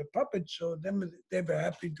we did a puppet show, then they were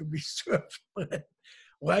happy to be served bread.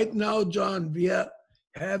 Right now, John, we are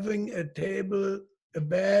having a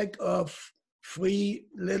bag of free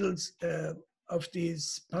little of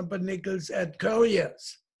these pumpernickels at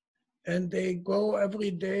couriers. And they go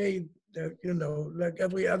every day, you know, like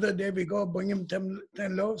every other day we go, bring them 10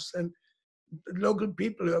 loaves, and local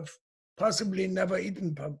people who have possibly never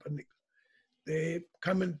eaten pumpernickel, they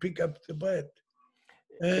come and pick up the bread.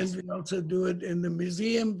 And we also do it in the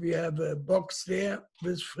museum. We have a box there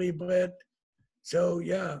with free bread. So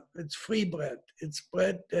yeah, it's free bread. It's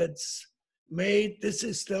bread that's made, this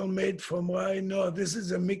is still made from rye. No, this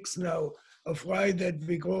is a mix now of rye that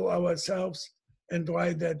we grow ourselves and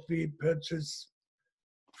rye that we purchase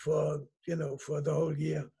for, you know, for the whole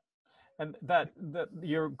year. And that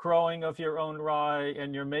you're growing of your own rye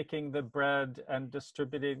and you're making the bread and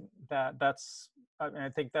distributing that, I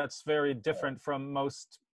think that's very different from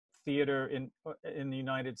most theater in the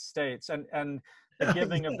United States. And the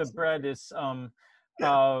giving of the bread is, you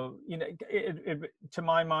know, to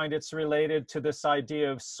my mind, it's related to this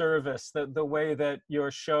idea of service, the way that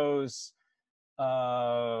your shows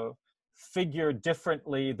figure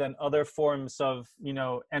differently than other forms of, you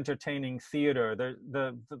know, entertaining theater.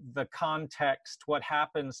 The context, what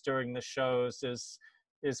happens during the shows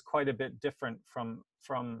is quite a bit different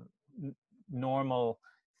from normal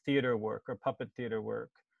theater work or puppet theater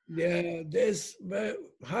work. Yeah, there's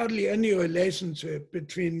hardly any relationship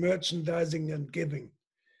between merchandising and giving.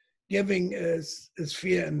 Giving is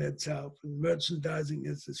fear in itself, and merchandising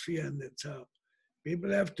is a fear in itself.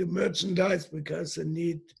 People have to merchandise because they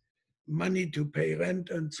need money to pay rent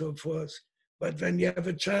and so forth. But when you have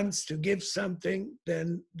a chance to give something,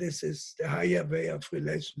 then this is the higher way of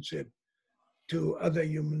relationship to other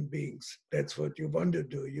human beings. That's what you want to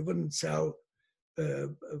do. You wouldn't sell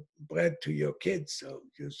bread to your kids, so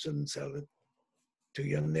you shouldn't sell it to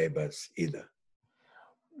your neighbors either.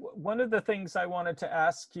 One of the things I wanted to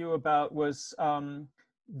ask you about was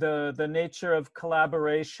the nature of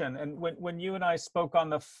collaboration. And when you and I spoke on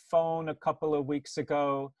the phone a couple of weeks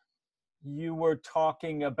ago, you were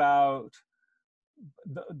talking about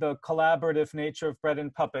the collaborative nature of bread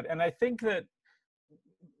and puppet. And I think that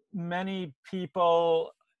many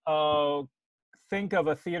people think of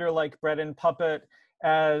a theater like bread and puppet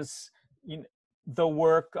as, you know, the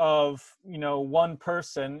work of, you know, one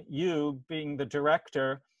person, you being the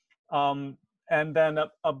director, and then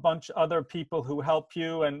a bunch of other people who help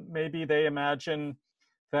you, and maybe they imagine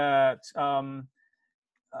that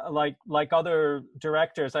like other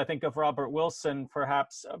directors, I think of Robert Wilson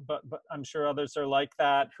perhaps, but I'm sure others are like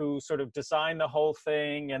that, who sort of design the whole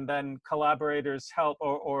thing and then collaborators help,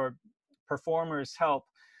 or performers help.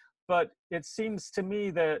 But it seems to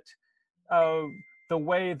me that the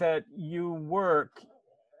way that you work,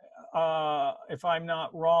 if I'm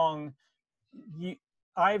not wrong,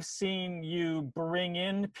 I've seen you bring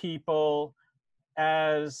in people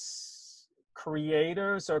as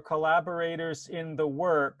creators or collaborators in the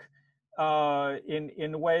work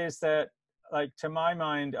in ways that, like, to my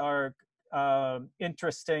mind, are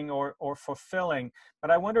interesting or fulfilling.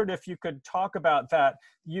 But I wondered if you could talk about that.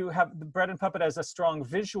 You have the Bread and Puppet as a strong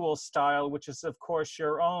visual style, which is of course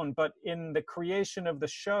your own, but in the creation of the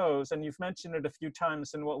shows, and you've mentioned it a few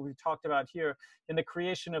times in what we've talked about here, in the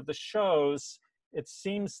creation of the shows, it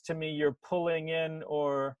seems to me you're pulling in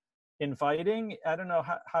or inviting, I don't know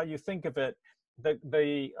how you think of it,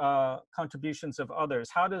 the contributions of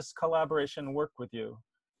others. How does collaboration work with you?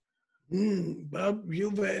 Bob,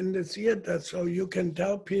 you were in the theater, so you can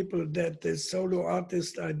tell people that the solo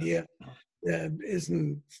artist idea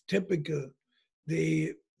isn't typical.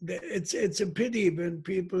 It's a pity when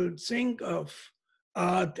people think of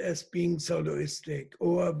art as being soloistic,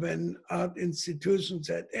 or when art institutions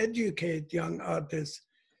that educate young artists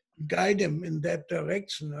guide them in that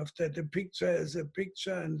direction, of that a picture is a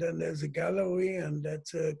picture and then there's a gallery and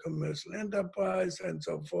that's a commercial enterprise and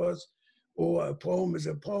so forth, or a poem is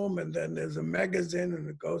a poem and then there's a magazine and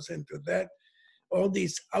it goes into that. All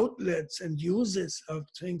these outlets and uses of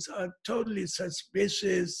things are totally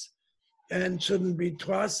suspicious and shouldn't be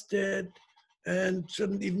trusted and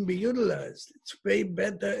shouldn't even be utilized. It's way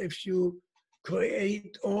better if you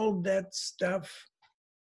create all that stuff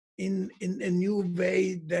in a new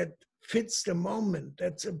way that fits the moment,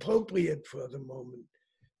 that's appropriate for the moment.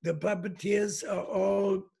 The puppeteers are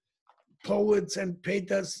all poets and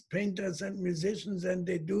painters and musicians, and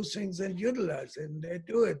they do things and utilize it, and they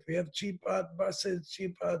do it. We have cheap art buses,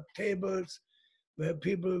 cheap art tables, where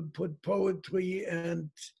people put poetry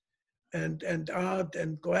and art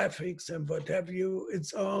and graphics and what have you.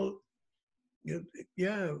 It's all,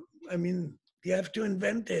 yeah, I mean, you have to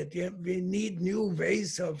invent it. We need new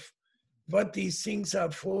ways of what these things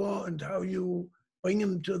are for and how you bring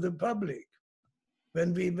them to the public.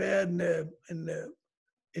 When we were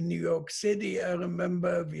in New York City, I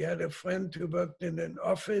remember we had a friend who worked in an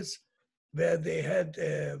office where they had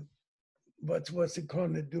what was it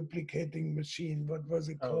called, a duplicating machine? What was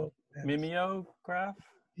it called? Mimeograph?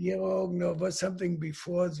 Xerox, no, it was something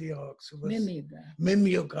before Xerox. It was Mimeograph.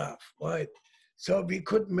 Mimeograph, right. So we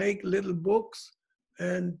could make little books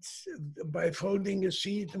and by folding a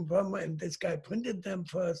sheet and this guy printed them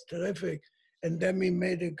for us, terrific. And then we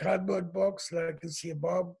made a cardboard box, like a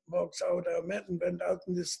cigar box out of it, and went out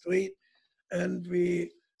in the street. And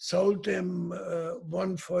we sold them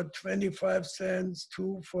one for 25 cents,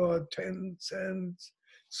 two for 10 cents,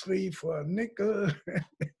 three for a nickel.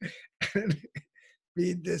 And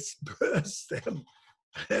we dispersed them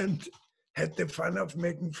and had the fun of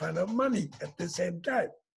making fun of money at the same time.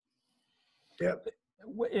 Yeah.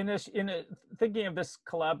 Thinking of this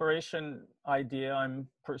collaboration idea I'm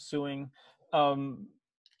pursuing, in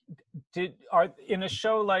a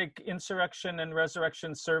show like Insurrection and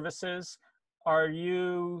Resurrection Services, are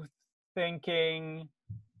you thinking,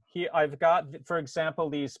 I've got, for example,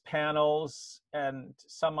 these panels and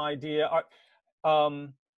some idea,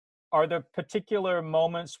 are there particular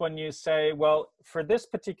moments when you say, well, for this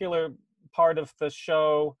particular part of the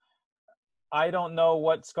show, I don't know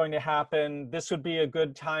what's going to happen. This would be a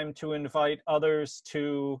good time to invite others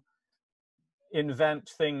to invent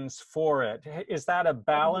things for it. Is that a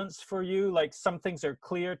balance for you? Like some things are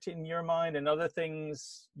clear in your mind and other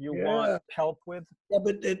things you want help with? Yeah,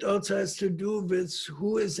 but it also has to do with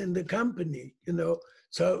who is in the company, you know.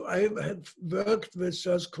 So I have worked with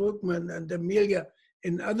Josh Krugman and Amelia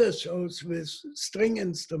in other shows with string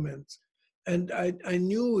instruments. And I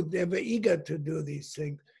knew they were eager to do these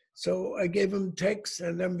things. So I gave them text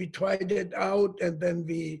and then we tried it out and then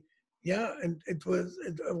and it was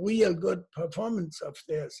a real good performance of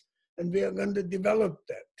theirs. And we are going to develop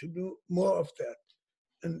that, to do more of that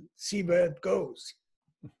and see where it goes.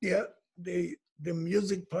 Yeah, the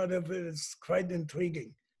music part of it is quite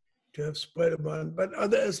intriguing to have spread about. But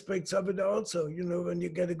other aspects of it also, you know, when you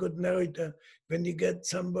get a good narrator, when you get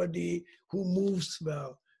somebody who moves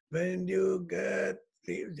well, when you get,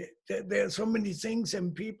 there are so many things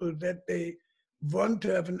in people that they want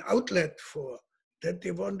to have an outlet for, that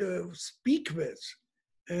they want to speak with,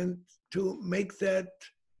 and to make that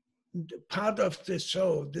part of the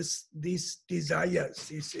show, these desires,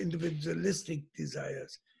 these individualistic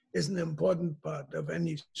desires, is an important part of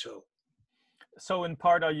any show. So in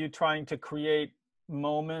part, are you trying to create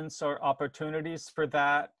moments or opportunities for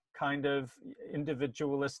that kind of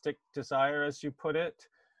individualistic desire, as you put it?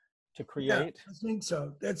 to create? Yeah, I think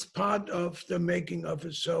so. That's part of the making of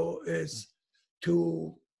a show, is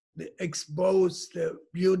to expose the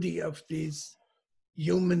beauty of these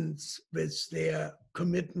humans with their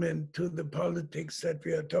commitment to the politics that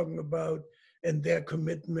we are talking about and their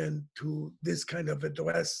commitment to this kind of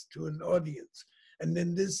address to an audience. And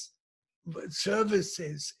in this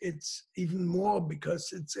services, it's even more,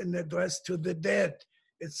 because it's an address to the dead.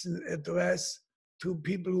 It's an address to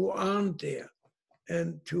people who aren't there,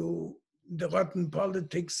 and to the rotten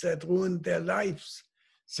politics that ruined their lives.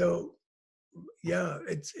 So yeah,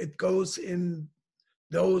 it goes in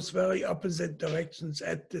those very opposite directions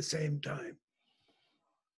at the same time.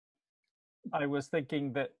 I was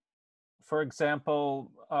thinking that, for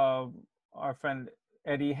example, our friend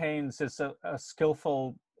Eddie Haynes is a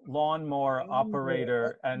skillful lawnmower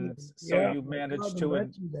operator, and so yeah, you managed to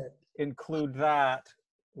include that.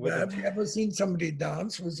 Yeah, have you ever seen somebody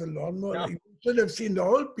dance with a lawnmower? No. You should have seen the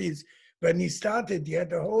whole piece. When he started, he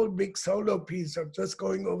had a whole big solo piece of just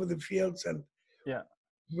going over the fields and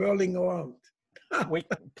whirling around. We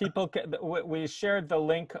shared the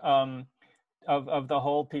link of the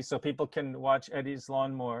whole piece, so people can watch Eddie's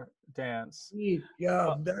lawnmower dance.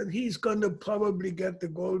 Yeah, he's going to probably get the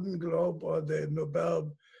Golden Globe or the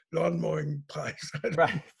Nobel lawnmowing prize.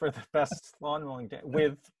 Right, for the best lawnmowing dance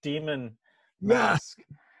with demon mask.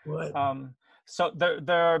 Right. So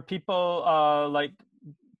there are people like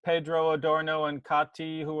Pedro Adorno and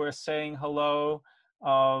Kati who are saying hello.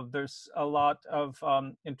 There's a lot of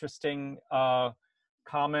interesting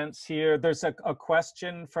comments here. There's a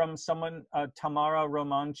question from someone, Tamara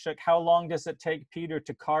Romanchik. How long does it take Peter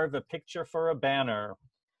to carve a picture for a banner?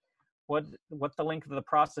 What the length of the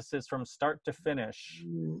process is from start to finish?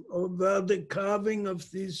 Well, the carving of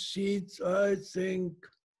these sheets, I think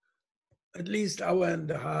at least hour and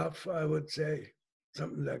a half, I would say,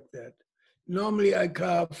 something like that. Normally I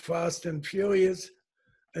carve fast and furious,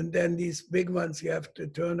 and then these big ones you have to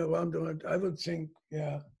turn around. I would think,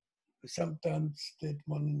 yeah, sometimes did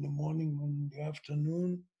one in the morning, one in the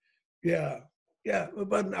afternoon. Yeah,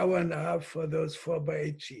 about an hour and a half for those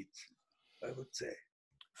 4x8 sheets, I would say.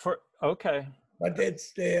 Okay. But it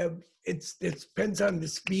depends on the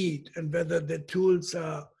speed and whether the tools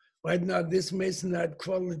are, right now this masonite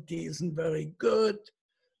quality isn't very good.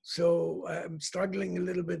 So I'm struggling a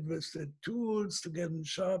little bit with the tools to get them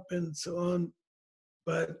sharp and so on.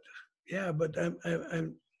 But yeah, but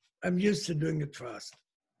I'm used to doing it fast.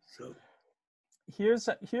 So here's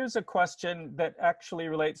a question that actually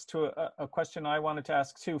relates to a question I wanted to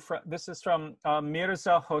ask too. This is from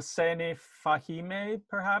Mirza Hosseini Fahime,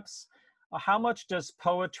 perhaps. How much does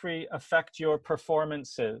poetry affect your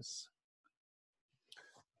performances?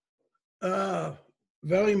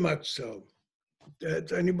 Very much so.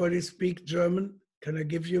 Does anybody speak German? Can I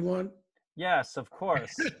give you one? Yes, of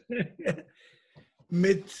course.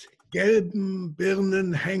 Mit gelben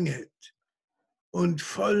Birnen hänget und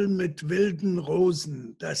voll mit wilden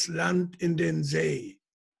Rosen das Land in den See.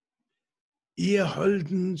 Ihr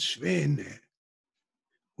holden Schwäne,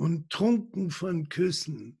 und trunken von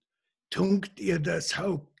Küssen tunkt ihr das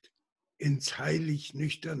Haupt ins heilig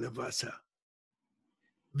nüchterne Wasser.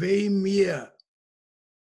 Weh mir,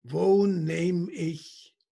 wo nehm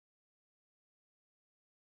ich,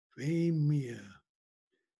 weh mir,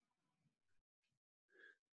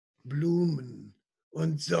 Blumen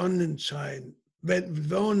und Sonnenschein,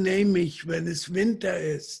 wo nehme ich, wenn es Winter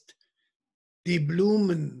ist, die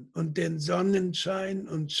Blumen und den Sonnenschein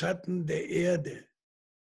und Schatten der Erde.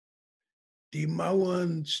 Die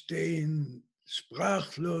Mauern stehen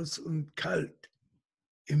sprachlos und kalt,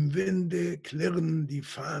 im Winde klirren die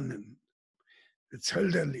Fahnen. It's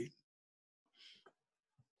Hölderlin.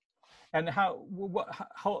 And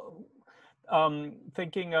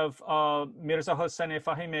thinking of Mirza Hosseini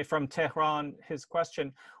Fahime from Tehran, his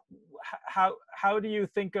question, how do you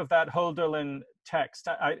think of that Hölderlin text?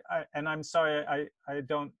 And I'm sorry, I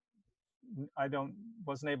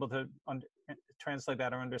wasn't able to translate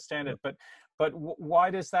that or understand it, but why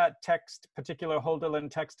does that particular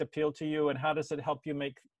Hölderlin text appeal to you, and how does it help you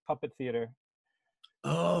make puppet theater?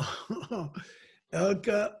 Oh,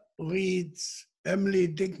 Elke reads Emily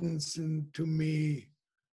Dickinson to me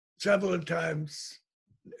several times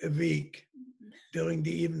a week during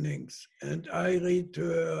the evenings, and I read to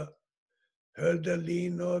her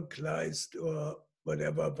Hölderlin or Kleist or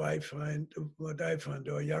whatever I find, or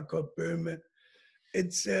Jakob Böhme.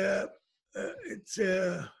 It's a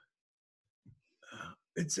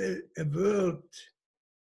world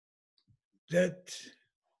that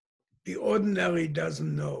the ordinary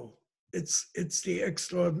doesn't know. It's the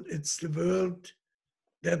extraordinary. It's the world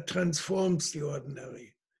that transforms the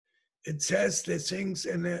ordinary. It says the things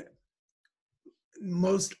in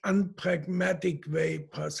most unpragmatic way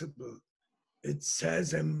possible. It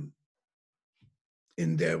says them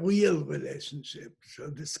in their real relationship. So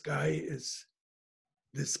the sky is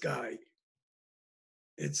the sky.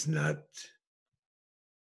 It's not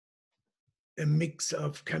a mix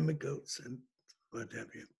of chemicals and what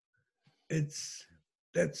have you.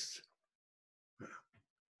 That's.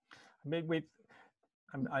 I mean,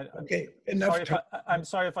 Okay, enough. I'm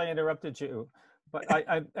sorry if I interrupted you, but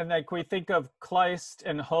and like we think of Kleist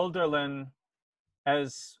and Hölderlin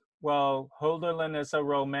as well. Hölderlin is a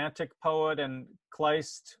romantic poet, and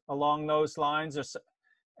Kleist along those lines,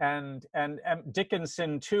 and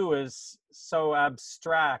Dickinson too is so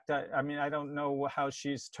abstract. I mean, I don't know how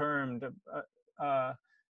she's termed.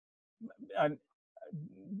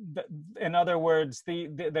 In other words,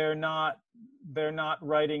 they're not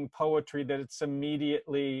writing poetry that it's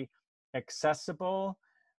immediately accessible.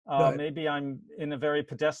 Maybe I'm in a very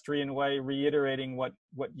pedestrian way reiterating what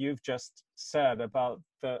you've just said about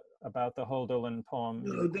the Hölderlin poem.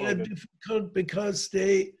 No, they're difficult because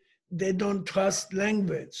they don't trust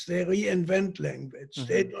language. They reinvent language. Mm-hmm.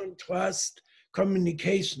 They don't trust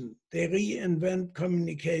communication. They reinvent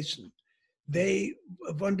communication. They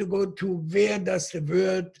want to go to where does the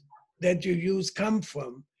word that you use come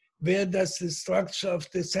from? Where does the structure of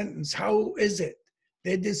the sentence, how is it?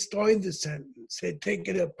 They destroy the sentence. They take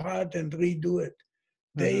it apart and redo it.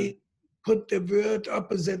 They put the word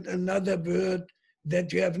opposite another word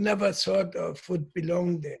that you have never thought of would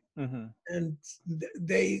belong there. And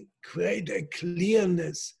they create a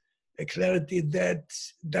clearness, a clarity that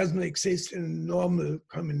doesn't exist in normal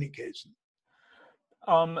communication.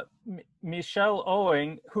 Michelle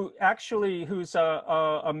Owing, who's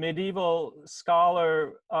a medieval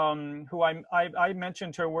scholar, who I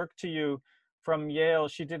mentioned her work to you from Yale.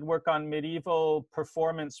 She did work on medieval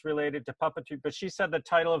performance related to puppetry, but she said the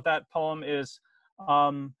title of that poem is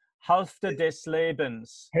Hälfte des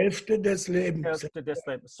Lebens. Hälfte des Lebens. Hälfte des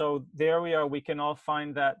Lebens. So there we are. We can all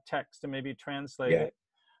find that text and maybe translate it.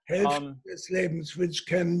 Hälfte des Lebens, which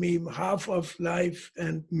can mean half of life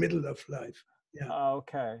and middle of life. Yeah.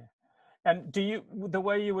 Okay. And the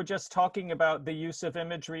way you were just talking about the use of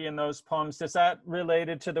imagery in those poems, is that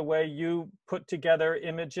related to the way you put together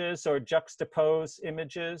images or juxtapose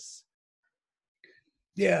images?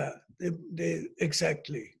 Yeah,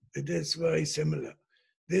 exactly. It is very similar.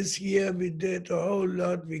 This year we did a whole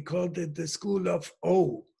lot. We called it the School of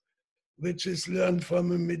O, which is learned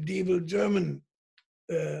from a medieval German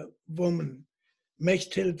woman,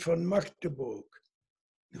 Mechthild von Magdeburg,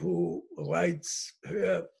 who writes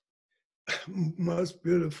her most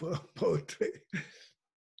beautiful poetry.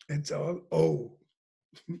 It's all O.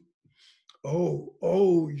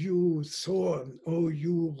 Oh, you thorn, oh,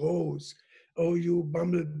 you rose, oh, you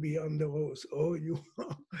bumblebee on the rose, oh, you,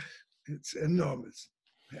 it's enormous.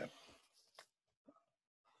 Yeah.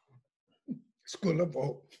 School of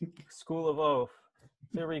O. School of O,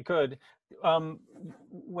 very good.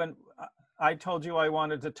 When I told you I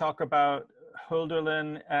wanted to talk about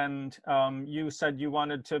Hölderlin, and you said you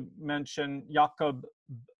wanted to mention Jakob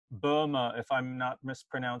Böhme, if I'm not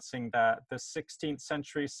mispronouncing that, the 16th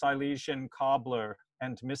century Silesian cobbler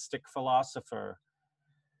and mystic philosopher.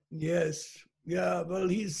 Yes, yeah, well,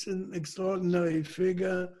 he's an extraordinary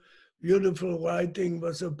figure. Beautiful writing,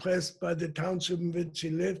 was oppressed by the township in which he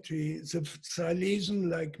lived. He is a Silesian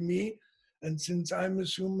like me, and since I'm a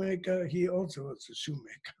shoemaker, he also was a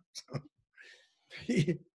shoemaker. So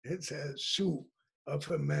he is a shoe of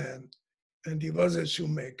a man, and he was a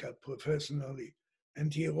shoemaker professionally,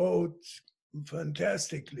 and he wrote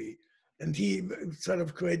fantastically, and he sort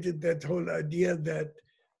of created that whole idea that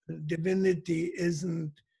divinity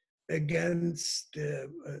isn't against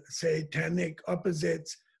satanic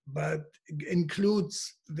opposites, but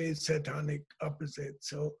includes the satanic opposite.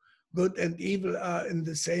 So good and evil are in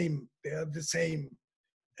the same, they are the same,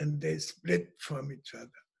 and they split from each other.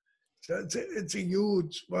 So it's a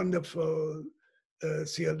huge, wonderful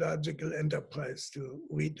theological enterprise to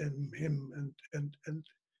read in him, and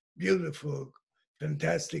beautiful,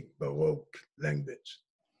 fantastic Baroque language.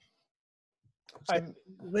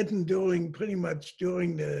 Written pretty much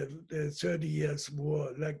during the 30 Years'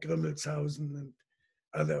 War, like Grimmelshausen and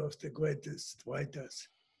other of the greatest writers.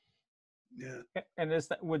 Yeah. And is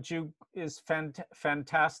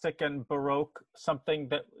fantastic and Baroque something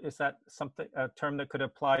that, is that something, a term that could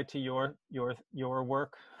apply to your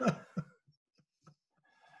work?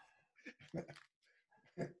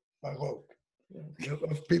 Baroque.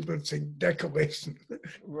 Of people think decoration.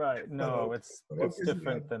 Right. No, Baroque. It's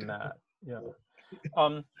different than that. Yeah.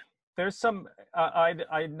 There's some.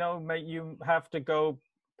 I know you have to go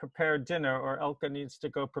prepare dinner, or Elke needs to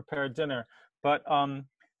go prepare dinner. But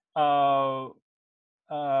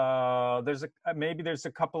maybe there's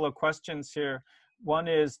a couple of questions here. One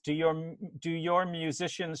is, do your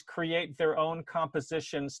musicians create their own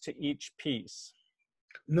compositions to each piece?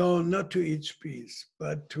 No, not to each piece,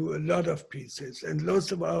 but to a lot of pieces. And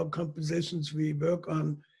most of our compositions we work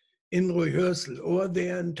on in rehearsal, or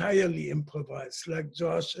they are entirely improvised, like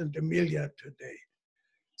George and Emilia today.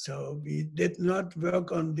 So we did not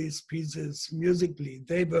work on these pieces musically,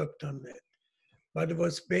 they worked on it. But it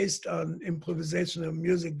was based on improvisation of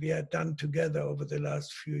music we had done together over the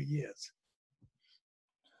last few years.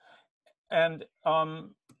 And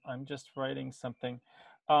I'm just writing something.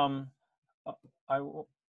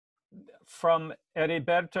 From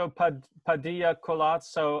Heriberto Padilla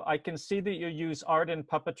Colazzo, I can see that you use art and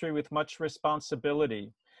puppetry with much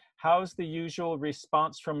responsibility. How's the usual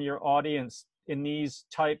response from your audience in these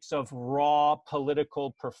types of raw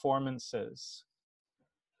political performances?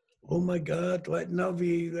 Oh my God, right now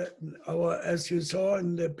as you saw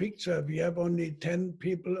in the picture, we have only 10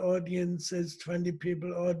 people audiences, 20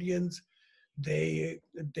 people audience. They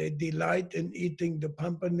delight in eating the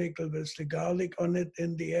pumpernickel with the garlic on it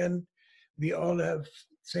in the end. We all have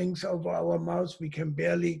things over our mouths. We can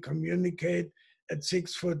barely communicate at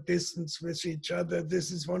 6 foot distance with each other.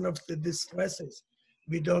 This is one of the distresses.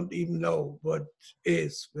 We don't even know what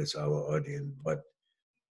is with our audience, but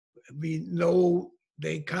we know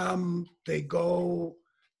they come, they go.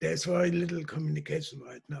 There's very little communication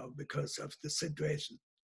right now because of the situation.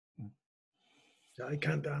 So I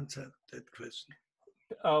can't answer that question.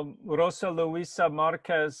 Rosa Luisa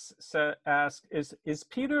Marquez asked, is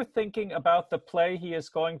Peter thinking about the play he is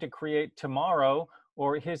going to create tomorrow,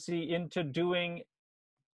 or is he into doing,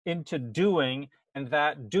 and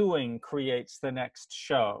that doing creates the next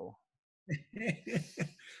show?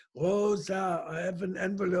 Rosa, I have an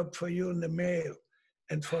envelope for you in the mail,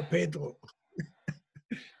 and for Pedro.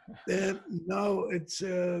 No, it's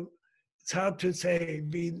hard to say.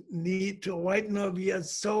 We need to, right now we are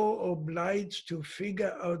so obliged to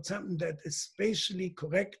figure out something that is spatially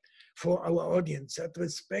correct for our audience, that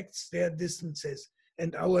respects their distances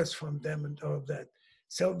and ours from them and all of that.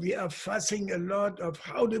 So we are fussing a lot of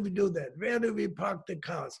how do we do that? Where do we park the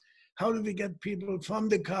cars? How do we get people from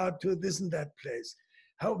the car to this and that place?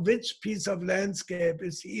 Which piece of landscape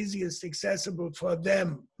is easiest accessible for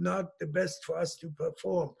them, not the best for us to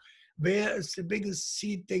perform? Where is the biggest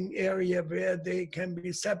seating area where they can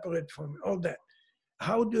be separate from all that?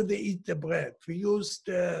 How do they eat the bread? We used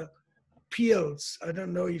peels. I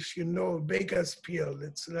don't know if you know baker's peel.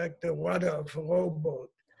 It's like the rudder of a rowboat.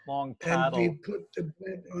 Long paddle. And we put the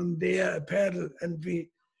bread on there, a paddle, and we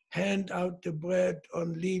hand out the bread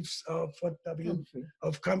on leaves of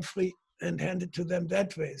comfrey and hand it to them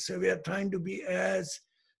that way. So we are trying to be as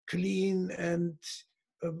clean and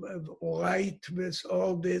right with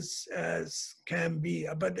all this as can be.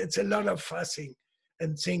 But it's a lot of fussing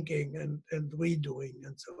and thinking and redoing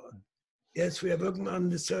and so on. Yes, we are working on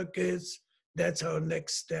the circus. That's our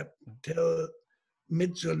next step. Till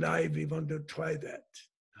mid-July, we want to try that.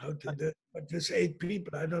 How to do it. But with 8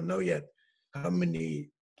 people, I don't know yet how many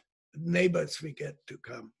neighbors we get to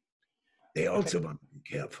come. They also want to be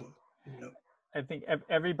careful. You know. I think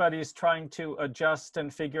everybody's trying to adjust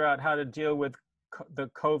and figure out how to deal with the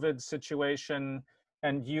COVID situation,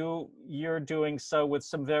 and you're doing so with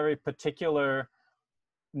some very particular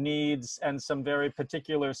needs and some very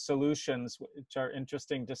particular solutions, which are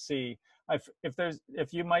interesting to see.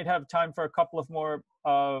 If you might have time for a couple of more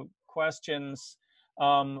questions.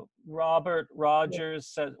 Robert Rogers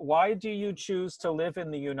says, why do you choose to live in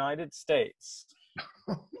the United States?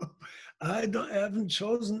 I haven't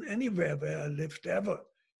chosen anywhere where I lived ever.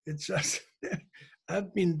 It's just,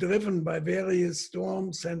 I've been driven by various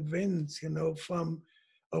storms and winds, you know, from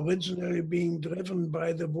originally being driven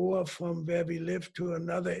by the war from where we lived to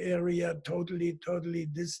another area, totally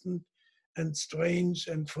distant and strange,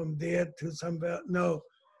 and from there to somewhere. No,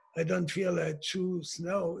 I don't feel I choose.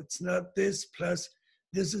 No, it's not this. Plus,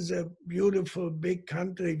 this is a beautiful, big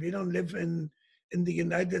country. We don't live in the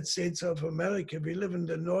United States of America. We live in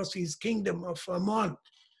the Northeast Kingdom of Vermont.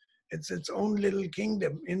 It's its own little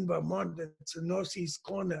kingdom in Vermont. It's a northeast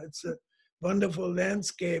corner. It's a wonderful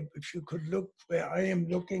landscape. If you could look where I am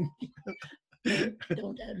looking.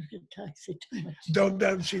 Don't advertise it too much.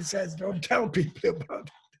 Don't, she says, don't tell people about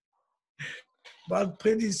it. But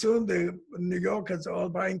pretty soon the New Yorkers are all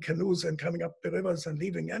buying canoes and coming up the rivers and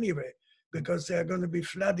leaving anyway, because they're going to be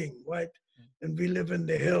flooding, right? And we live in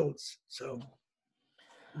the hills, so.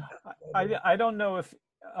 I don't know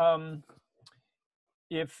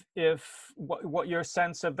if what your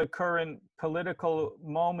sense of the current political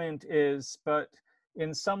moment is, but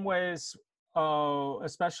in some ways,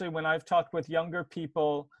 especially when I've talked with younger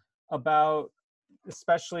people about,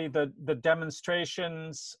 especially the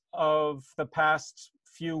demonstrations of the past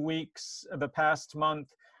few weeks, the past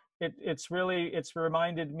month, it's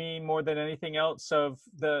reminded me more than anything else of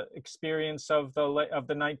the experience of the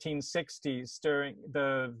 1960s during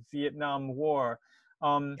the Vietnam War.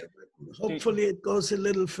 Hopefully it goes a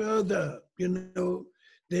little further. You know,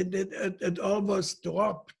 it almost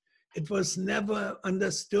dropped. It was never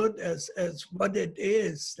understood as what it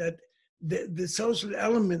is, that the social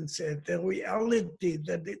elements, the reality,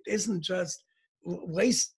 that it isn't just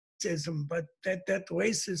racism, but that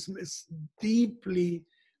racism is deeply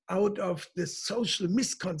out of the social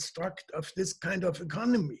misconstruct of this kind of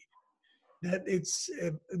economy. That it's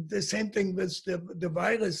the same thing with the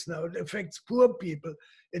virus now. It affects poor people.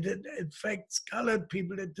 It affects colored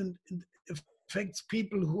people. It affects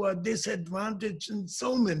people who are disadvantaged in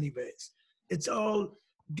so many ways. It's all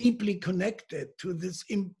deeply connected to this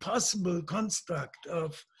impossible construct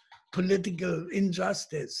of political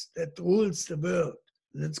injustice that rules the world.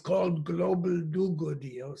 And it's called global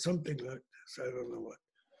do-goody or something like this. I don't know what.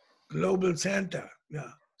 Global Santa. Yeah,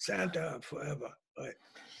 Santa forever. Right.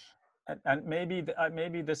 And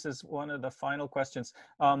maybe this is one of the final questions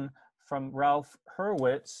from Ralph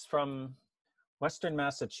Hurwitz from Western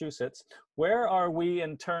Massachusetts. Where are we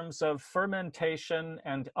in terms of fermentation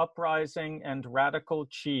and uprising and radical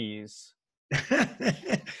cheese?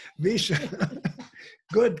 We should,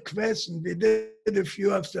 good question. We did a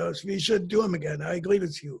few of those. We should do them again. I agree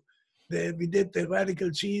with you. We did the radical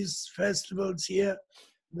cheese festivals here.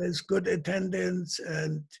 There's good attendance,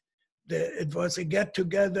 and it was a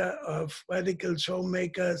get-together of radical show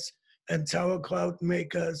makers and sauerkraut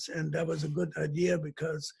makers, and that was a good idea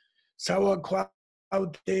because sauerkrauting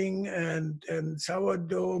and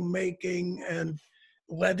sourdough making and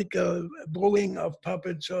radical brewing of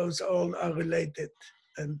puppet shows all are related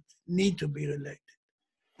and need to be related,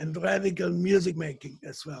 and radical music making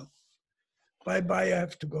as well. Bye-bye, I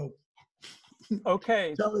have to go.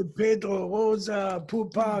 Okay. Sorry, Pedro, Rosa,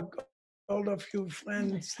 Pupak, all of you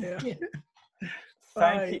friends there.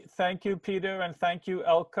 Thank you, Peter, and thank you,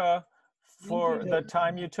 Elka, for the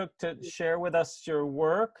time you took to share with us your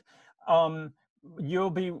work. Bread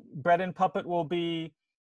and Puppet will be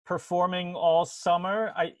performing all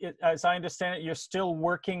summer. As I understand it, you're still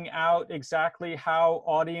working out exactly how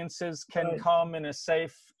audiences can come in a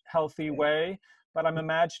safe, healthy way. But I'm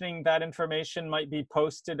imagining that information might be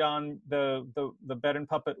posted on the Bread and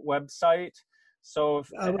Puppet website. So,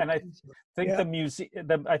 I think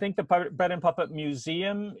the Bread and Puppet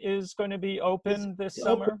Museum is going to be open this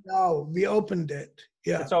summer. Now we opened it.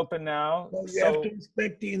 Yeah, it's open now. So you have to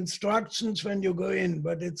respect the instructions when you go in,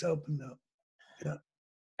 but it's open now. Yeah.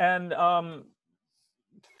 And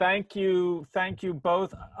thank you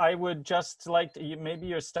both. I would just like to, maybe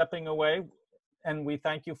you're stepping away, and we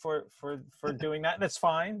thank you for doing that. That's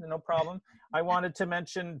fine, no problem. I wanted to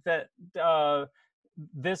mention that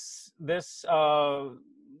this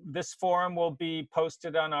forum will be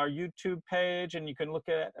posted on our YouTube page, and you can look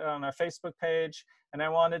at it on our Facebook page. And I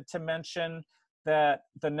wanted to mention that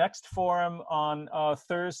the next forum on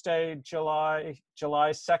Thursday, July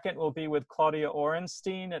 2nd, will be with Claudia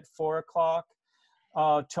Orenstein at 4 o'clock.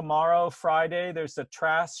 Tomorrow, Friday, there's a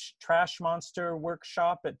trash monster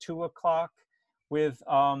workshop at 2 o'clock with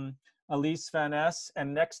Elise Van Ness.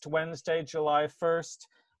 And next Wednesday, July 1st,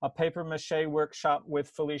 a paper mache workshop with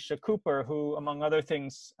Felicia Cooper, who, among other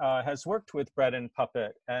things, has worked with Bread and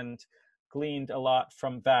Puppet and gleaned a lot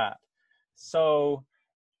from that. So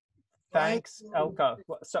thanks, Elka.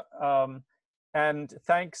 So, and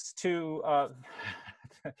thanks to,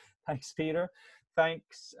 thanks, Peter.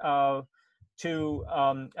 Thanks to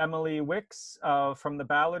Emily Wicks from the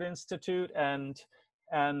Ballard Institute and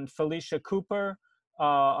Felicia Cooper,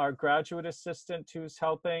 our graduate assistant who's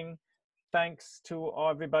helping. Thanks to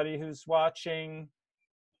everybody who's watching.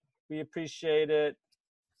 We appreciate it.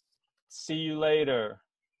 See you later.